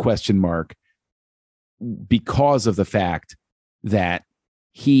endings, ? Because of the fact that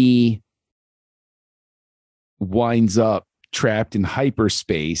he winds up trapped in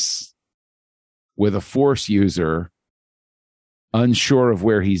hyperspace with a Force user, unsure of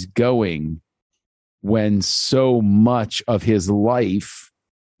where he's going, when so much of his life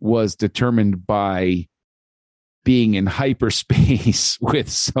was determined by being in hyperspace with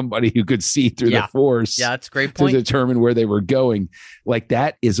somebody who could see through the Force. Yeah, that's a great point. To determine where they were going. Like,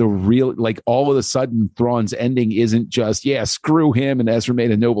 that is a real, like, all of a sudden Thrawn's ending isn't just, screw him and Ezra made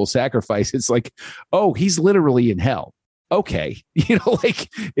a noble sacrifice. It's like, oh, he's literally in hell. Okay.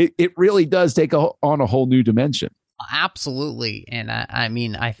 It really does take on a whole new dimension. Absolutely. And I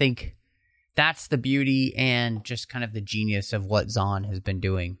mean, I think that's the beauty and just kind of the genius of what Zahn has been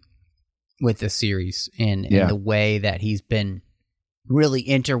doing with this series, and the way that he's been really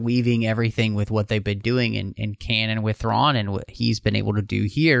interweaving everything with what they've been doing in canon with Thrawn and what he's been able to do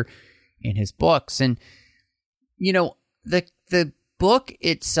here in his books. And, the book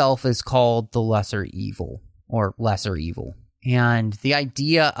itself is called The Lesser Evil, or Lesser Evil. And the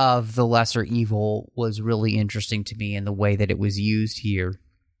idea of the lesser evil was really interesting to me in the way that it was used here.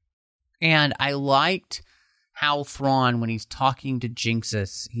 And I liked how Thrawn, when he's talking to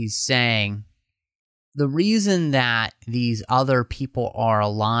Jinxus, he's saying, the reason that these other people are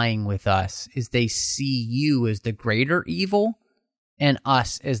allying with us is they see you as the greater evil and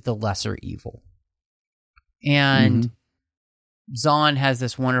us as the lesser evil. And Zahn has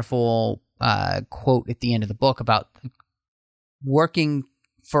this wonderful quote at the end of the book about working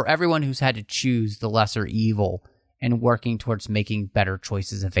for everyone who's had to choose the lesser evil and working towards making better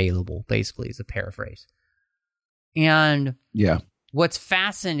choices available, basically, is a paraphrase. And what's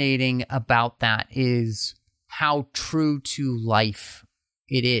fascinating about that is how true to life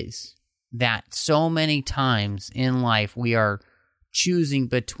it is. That so many times in life we are choosing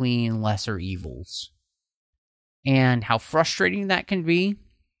between lesser evils. And how frustrating that can be.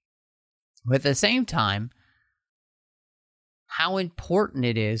 But at the same time, how important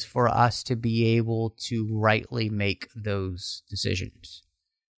it is for us to be able to rightly make those decisions.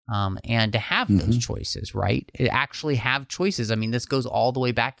 And to have those choices, right? To actually have choices. I mean, this goes all the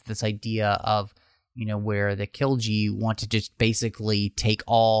way back to this idea of, where the Killji want to just basically take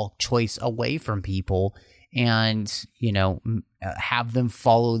all choice away from people and, have them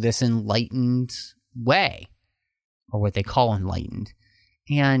follow this enlightened way, or what they call enlightened.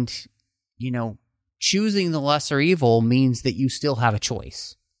 And, choosing the lesser evil means that you still have a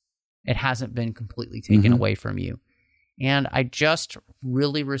choice. It hasn't been completely taken away from you. And I just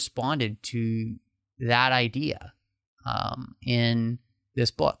really responded to that idea in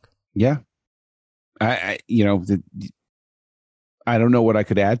this book. Yeah. I don't know what I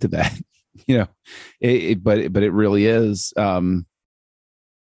could add to that, but it really is.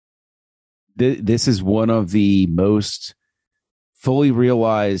 This is one of the most fully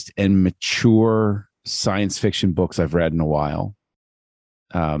realized and mature science fiction books I've read in a while.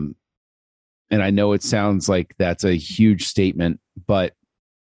 And I know it sounds like that's a huge statement, but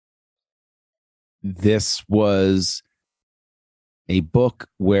this was a book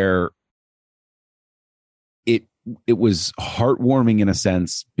where it was heartwarming in a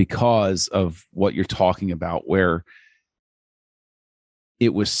sense because of what you're talking about, where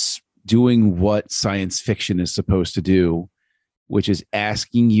it was doing what science fiction is supposed to do, which is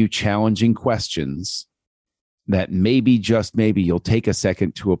asking you challenging questions that maybe, just maybe, you'll take a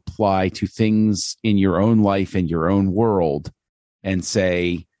second to apply to things in your own life and your own world and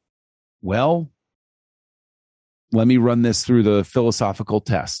say, well, let me run this through the philosophical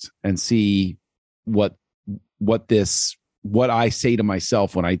test and see what I say to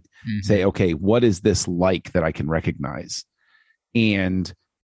myself when I say, okay, what is this like that I can recognize? And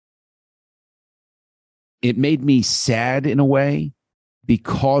it made me sad in a way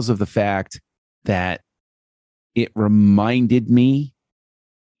because of the fact that it reminded me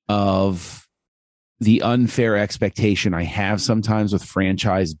of the unfair expectation I have sometimes with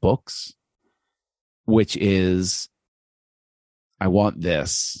franchise books, which is, I want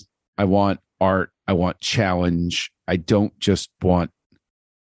this. I want art. I want challenge. I don't just want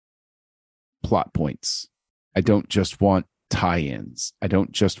plot points. I don't just want tie-ins. I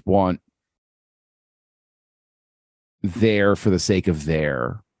don't just want there for the sake of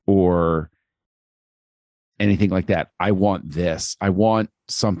there or anything like that. I want this. I want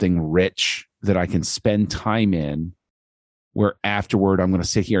something rich that I can spend time in, where afterward I'm going to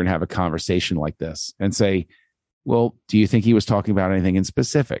sit here and have a conversation like this and say, well, do you think he was talking about anything in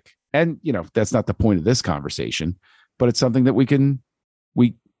specific? And, that's not the point of this conversation, but it's something that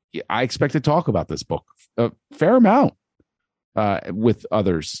I expect to talk about this book a fair amount with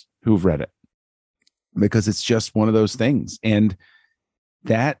others who've read it, because it's just one of those things. And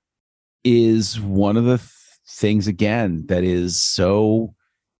that is one of the things, again, that is so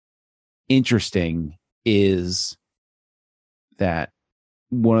interesting, is that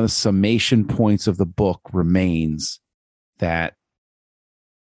one of the summation points of the book remains that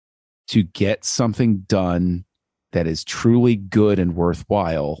to get something done that is truly good and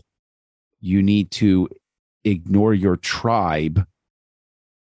worthwhile, you need to ignore your tribe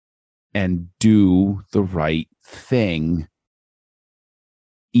and do the right thing,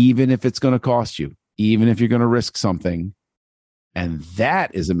 even if it's going to cost you, even if you're going to risk something. And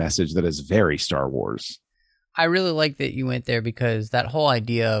that is a message that is very Star Wars. I really like that you went there, because that whole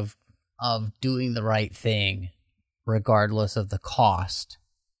idea of doing the right thing, regardless of the cost,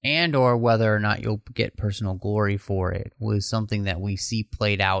 and or whether or not you'll get personal glory for it, was something that we see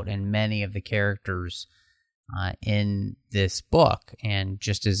played out in many of the characters in this book. And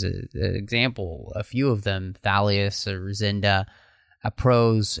just as an example, a few of them, Thalius, Zinda,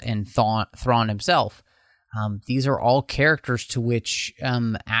 Apros, and Thrawn himself, These are all characters to which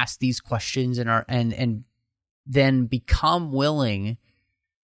ask these questions and then become willing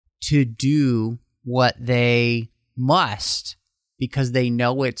to do what they must because they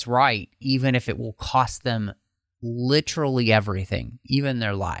know it's right, even if it will cost them literally everything, even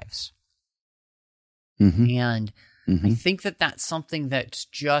their lives. And I think that that's something that's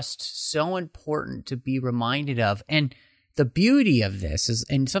just so important to be reminded of. And the beauty of this is,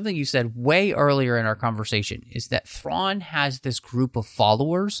 and something you said way earlier in our conversation, is that Thrawn has this group of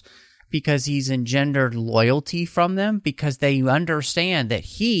followers because he's engendered loyalty from them, because they understand that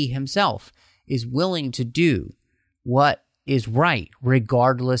he himself is willing to do what is right,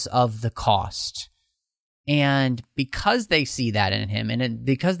 regardless of the cost. And because they see that in him, and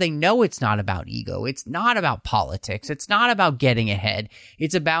because they know it's not about ego, it's not about politics, it's not about getting ahead,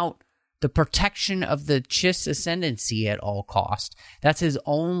 it's about the protection of the Chiss ascendancy at all cost. That's his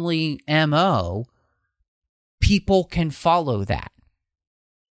only MO. People can follow that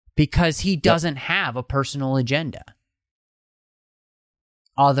because he doesn't have a personal agenda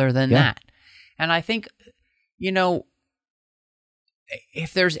other than that. And I think,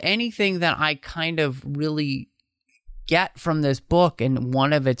 if there's anything that I kind of really get from this book, and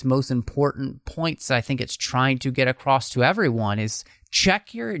one of its most important points I think it's trying to get across to everyone, is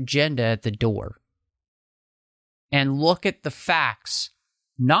check your agenda at the door and look at the facts,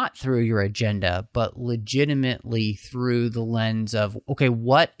 not through your agenda, but legitimately through the lens of, okay,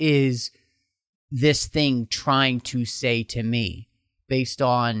 what is this thing trying to say to me based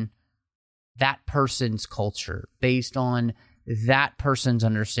on that person's culture, based on that person's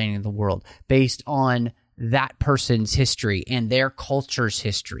understanding of the world, based on that person's history and their culture's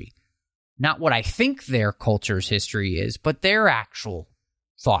history. Not what I think their culture's history is, but their actual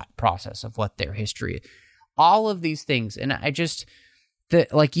thought process of what their history is. All of these things. And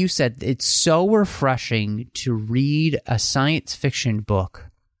like you said, it's so refreshing to read a science fiction book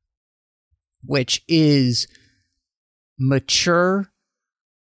which is mature,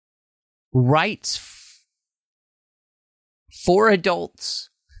 writes for adults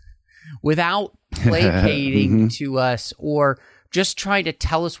without placating to us or just trying to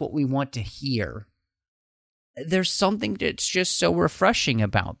tell us what we want to hear. There's something that's just so refreshing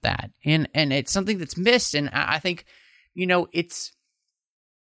about that. And it's something that's missed. And I think,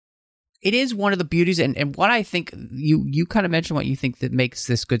 it is one of the beauties. And what I think, you kind of mentioned what you think that makes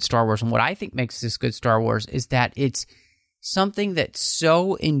this good Star Wars. And what I think makes this good Star Wars is that it's something that's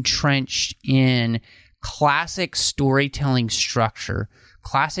so entrenched in classic storytelling structure,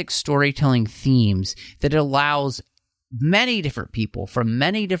 classic storytelling themes, that it allows many different people from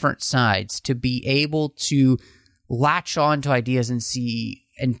many different sides to be able to latch on to ideas and see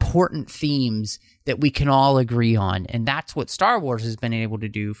important themes that we can all agree on. And that's what Star Wars has been able to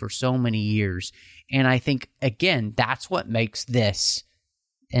do for so many years. And I think, again, that's what makes this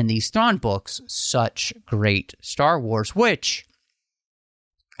and these Thrawn books such great Star Wars, which,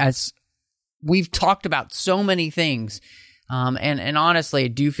 as we've talked about so many things, and honestly, I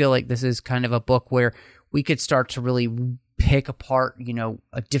do feel like this is kind of a book where we could start to really pick apart,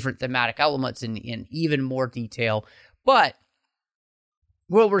 different thematic elements in even more detail. But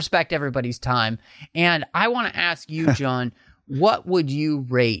we'll respect everybody's time. And I want to ask you, John, what would you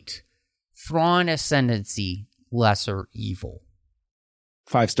rate Thrawn Ascendancy Lesser Evil?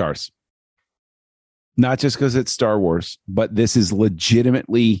 5 stars. Not just because it's Star Wars, but this is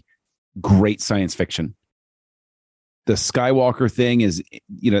legitimately great science fiction. The Skywalker thing is,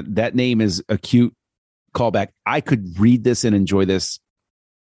 that name is a cute callback. I could read this and enjoy this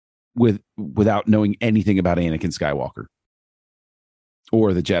without knowing anything about Anakin Skywalker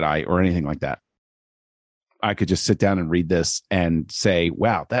or the Jedi or anything like that. I could just sit down and read this and say,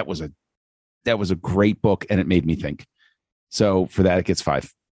 wow, that was a great book, and it made me think. So for that, it gets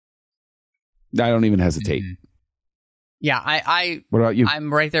 5. I don't even hesitate. Mm-hmm. Yeah, what about you?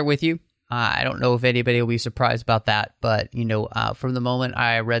 I'm right there with you. I don't know if anybody will be surprised about that, but from the moment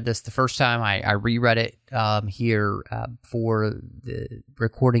I read this the first time, I reread it here for the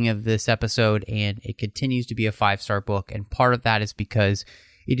recording of this episode, and it continues to be a 5-star book. And part of that is because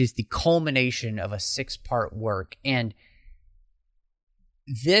it is the culmination of a 6-part work, and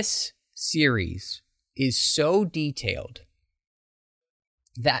this series is so detailed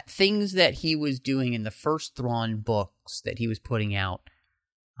that things that he was doing in the first Thrawn books that he was putting out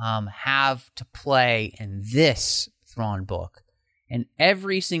have to play in this Thrawn book. And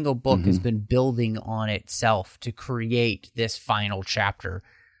every single book has been building on itself to create this final chapter.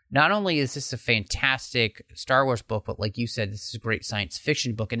 Not only is this a fantastic Star Wars book, but like you said, this is a great science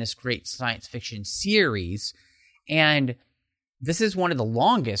fiction book and this great science fiction series. And this is one of the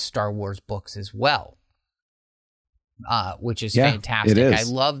longest Star Wars books as well. which is Yeah, fantastic. it is.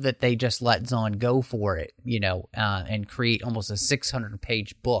 I love that they just let Zahn go for it, and create almost a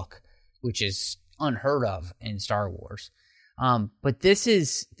 600-page book, which is unheard of in Star Wars. But this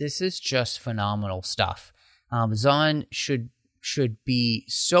is just phenomenal stuff. Zahn should be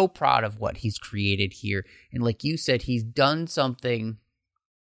so proud of what he's created here. And like you said, he's done something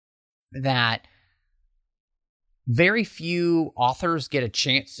that very few authors get a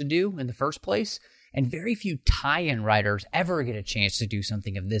chance to do in the first place, and very few tie-in writers ever get a chance to do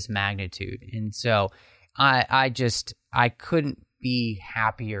something of this magnitude. And so I couldn't be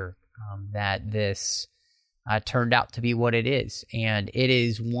happier that this turned out to be what it is. And it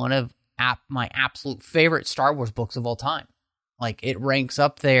is one of my absolute favorite Star Wars books of all time. Like, it ranks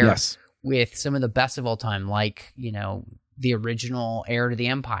up there with some of the best of all time, like, the original Heir to the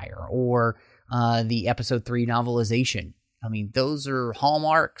Empire or the Episode 3 novelization. I mean, those are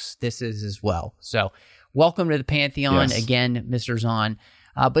hallmarks. This is as well. So, welcome to the Pantheon again, Mr. Zahn.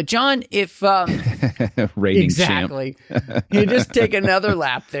 But John, if rating exactly, you just take another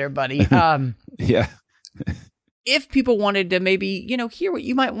lap there, buddy. Yeah. If people wanted to maybe, hear what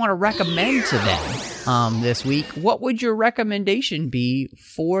you might want to recommend to them this week, what would your recommendation be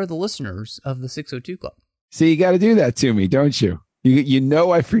for the listeners of the 602 Club? See, you got to do that to me, don't you?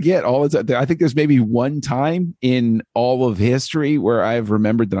 I forget all the time. I think there's maybe one time in all of history where I've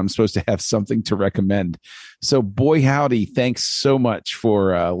remembered that I'm supposed to have something to recommend. So, boy, howdy, thanks so much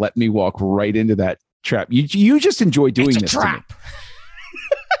for letting me walk right into that trap. You just enjoy doing this trap. to me.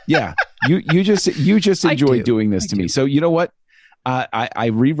 Yeah, you just enjoy doing this to me. So, you know what?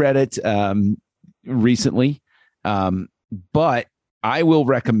 I reread it recently, but I will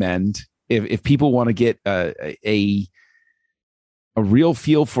recommend if people want to get a real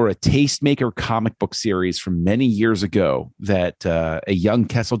feel for a tastemaker comic book series from many years ago that a young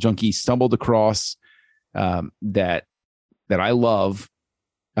Kessel junkie stumbled across, that I love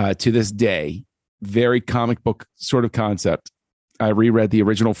to this day. Very comic book sort of concept. I reread the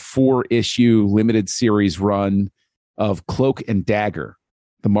original 4-issue limited series run of Cloak and Dagger,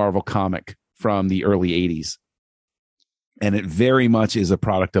 the Marvel comic from the early 80s. And it very much is a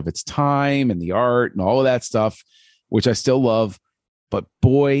product of its time and the art and all of that stuff, which I still love. But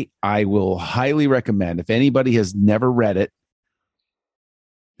boy, I will highly recommend, if anybody has never read it,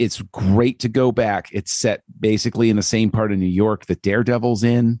 it's great to go back. It's set basically in the same part of New York that Daredevil's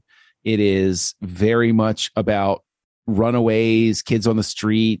in. It is very much about runaways, kids on the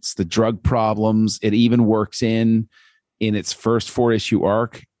streets, the drug problems. It even works in its first 4-issue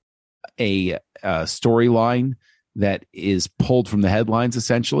arc, a storyline that is pulled from the headlines,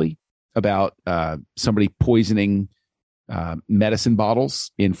 essentially, about somebody poisoning medicine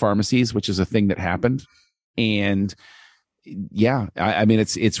bottles in pharmacies, which is a thing that happened. And yeah, I mean,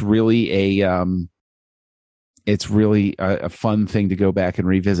 it's really a fun thing to go back and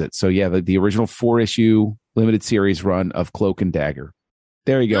revisit. So yeah, the original 4-issue limited series run of Cloak and Dagger.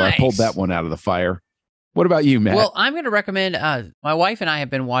 There you go. Nice. I pulled that one out of the fire. What about you, Matt? Well, I'm going to recommend, my wife and I have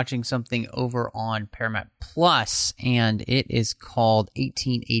been watching something over on Paramount Plus, and it is called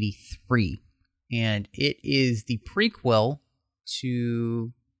 1883. And it is the prequel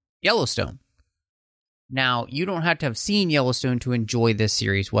to Yellowstone. Now, you don't have to have seen Yellowstone to enjoy this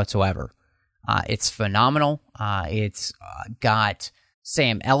series whatsoever. It's phenomenal. It's got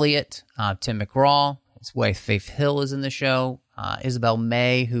Sam Elliott, Tim McGraw. His wife Faith Hill is in the show. Isabel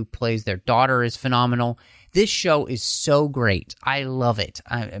May, who plays their daughter, is phenomenal. This show is so great. I love it.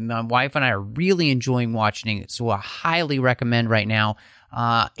 My wife and I are really enjoying watching it, so I highly recommend right now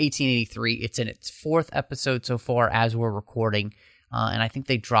 1883. It's in its 4th episode so far as we're recording, and I think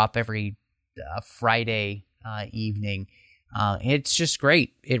they drop every Friday evening. It's just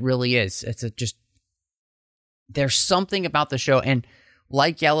great. It really is. There's something about the show, and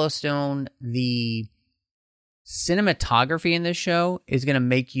like Yellowstone, the cinematography in this show is going to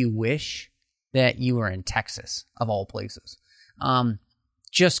make you wish that you were in Texas, of all places.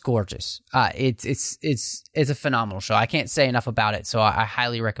 Just gorgeous. It's a phenomenal show. I can't say enough about it, so I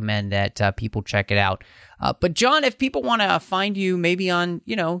highly recommend that people check it out. But John, if people want to find you maybe on,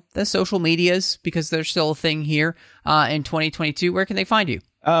 the social medias, because there's still a thing here in 2022, where can they find you?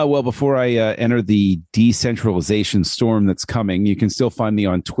 Well, before I enter the decentralization storm that's coming, you can still find me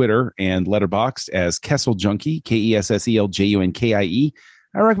on Twitter and Letterboxd as Kessel Junkie, KESSELJUNKIE.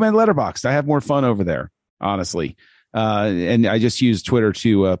 I recommend Letterboxd. I have more fun over there, honestly. And I just use Twitter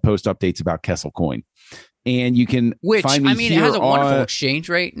to post updates about Kessel Coin. And you can find me it has a wonderful exchange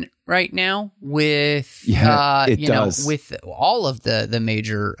rate right now with with all of the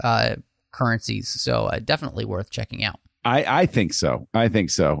major currencies. So definitely worth checking out. I think so.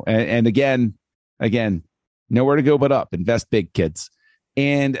 And again, Nowhere to go but up. Invest big, kids.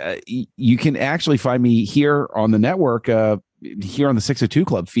 And you can actually find me here on the network, here on the 602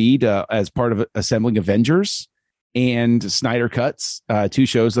 Club feed as part of Assembling Avengers and Snyder Cuts, 2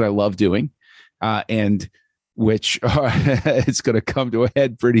 shows that I love doing, and which it's going to come to a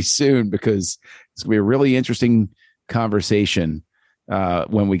head pretty soon because it's going to be a really interesting conversation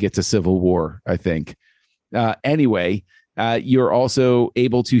when we get to Civil War, I think. Anyway, you're also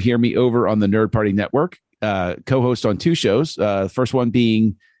able to hear me over on the Nerd Party Network, co-host on 2 shows. First one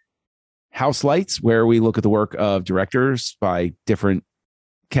being House Lights, where we look at the work of directors by different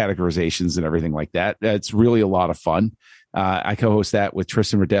categorizations and everything like that. It's really a lot of fun. I co-host that with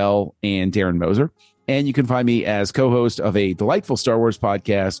Tristan Riddell and Darren Moser. And you can find me as co-host of a delightful Star Wars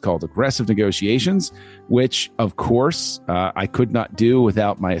podcast called Aggressive Negotiations, which, of course, I could not do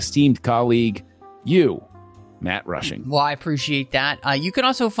without my esteemed colleague, you, Matt Rushing. Well, I appreciate that. You can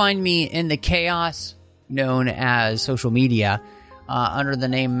also find me in the chaos known as social media under the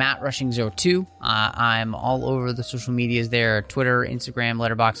name Matt Rushing02. I'm all over the social medias there, Twitter, Instagram,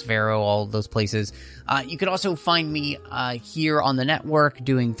 Letterboxd, Vero, all of those places. You can also find me here on the network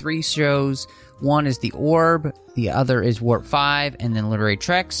doing 3 shows. One is The Orb, the other is Warp 5, and then Literary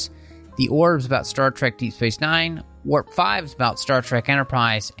Treks. The Orb is about Star Trek Deep Space Nine. Warp 5 is about Star Trek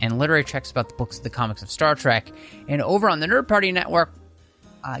Enterprise, and Literary Treks is about the books of the comics of Star Trek. And over on the Nerd Party Network,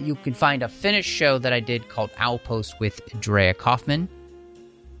 you can find a finished show that I did called Owlpost with Drea Kaufman.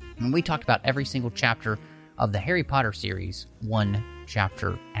 And we talked about every single chapter of the Harry Potter series, 1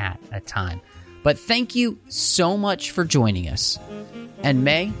 chapter at a time. But thank you so much for joining us. And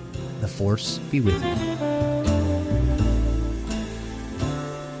may the Force be with you.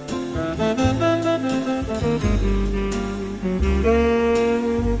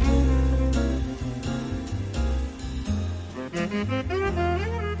 Mm-hmm.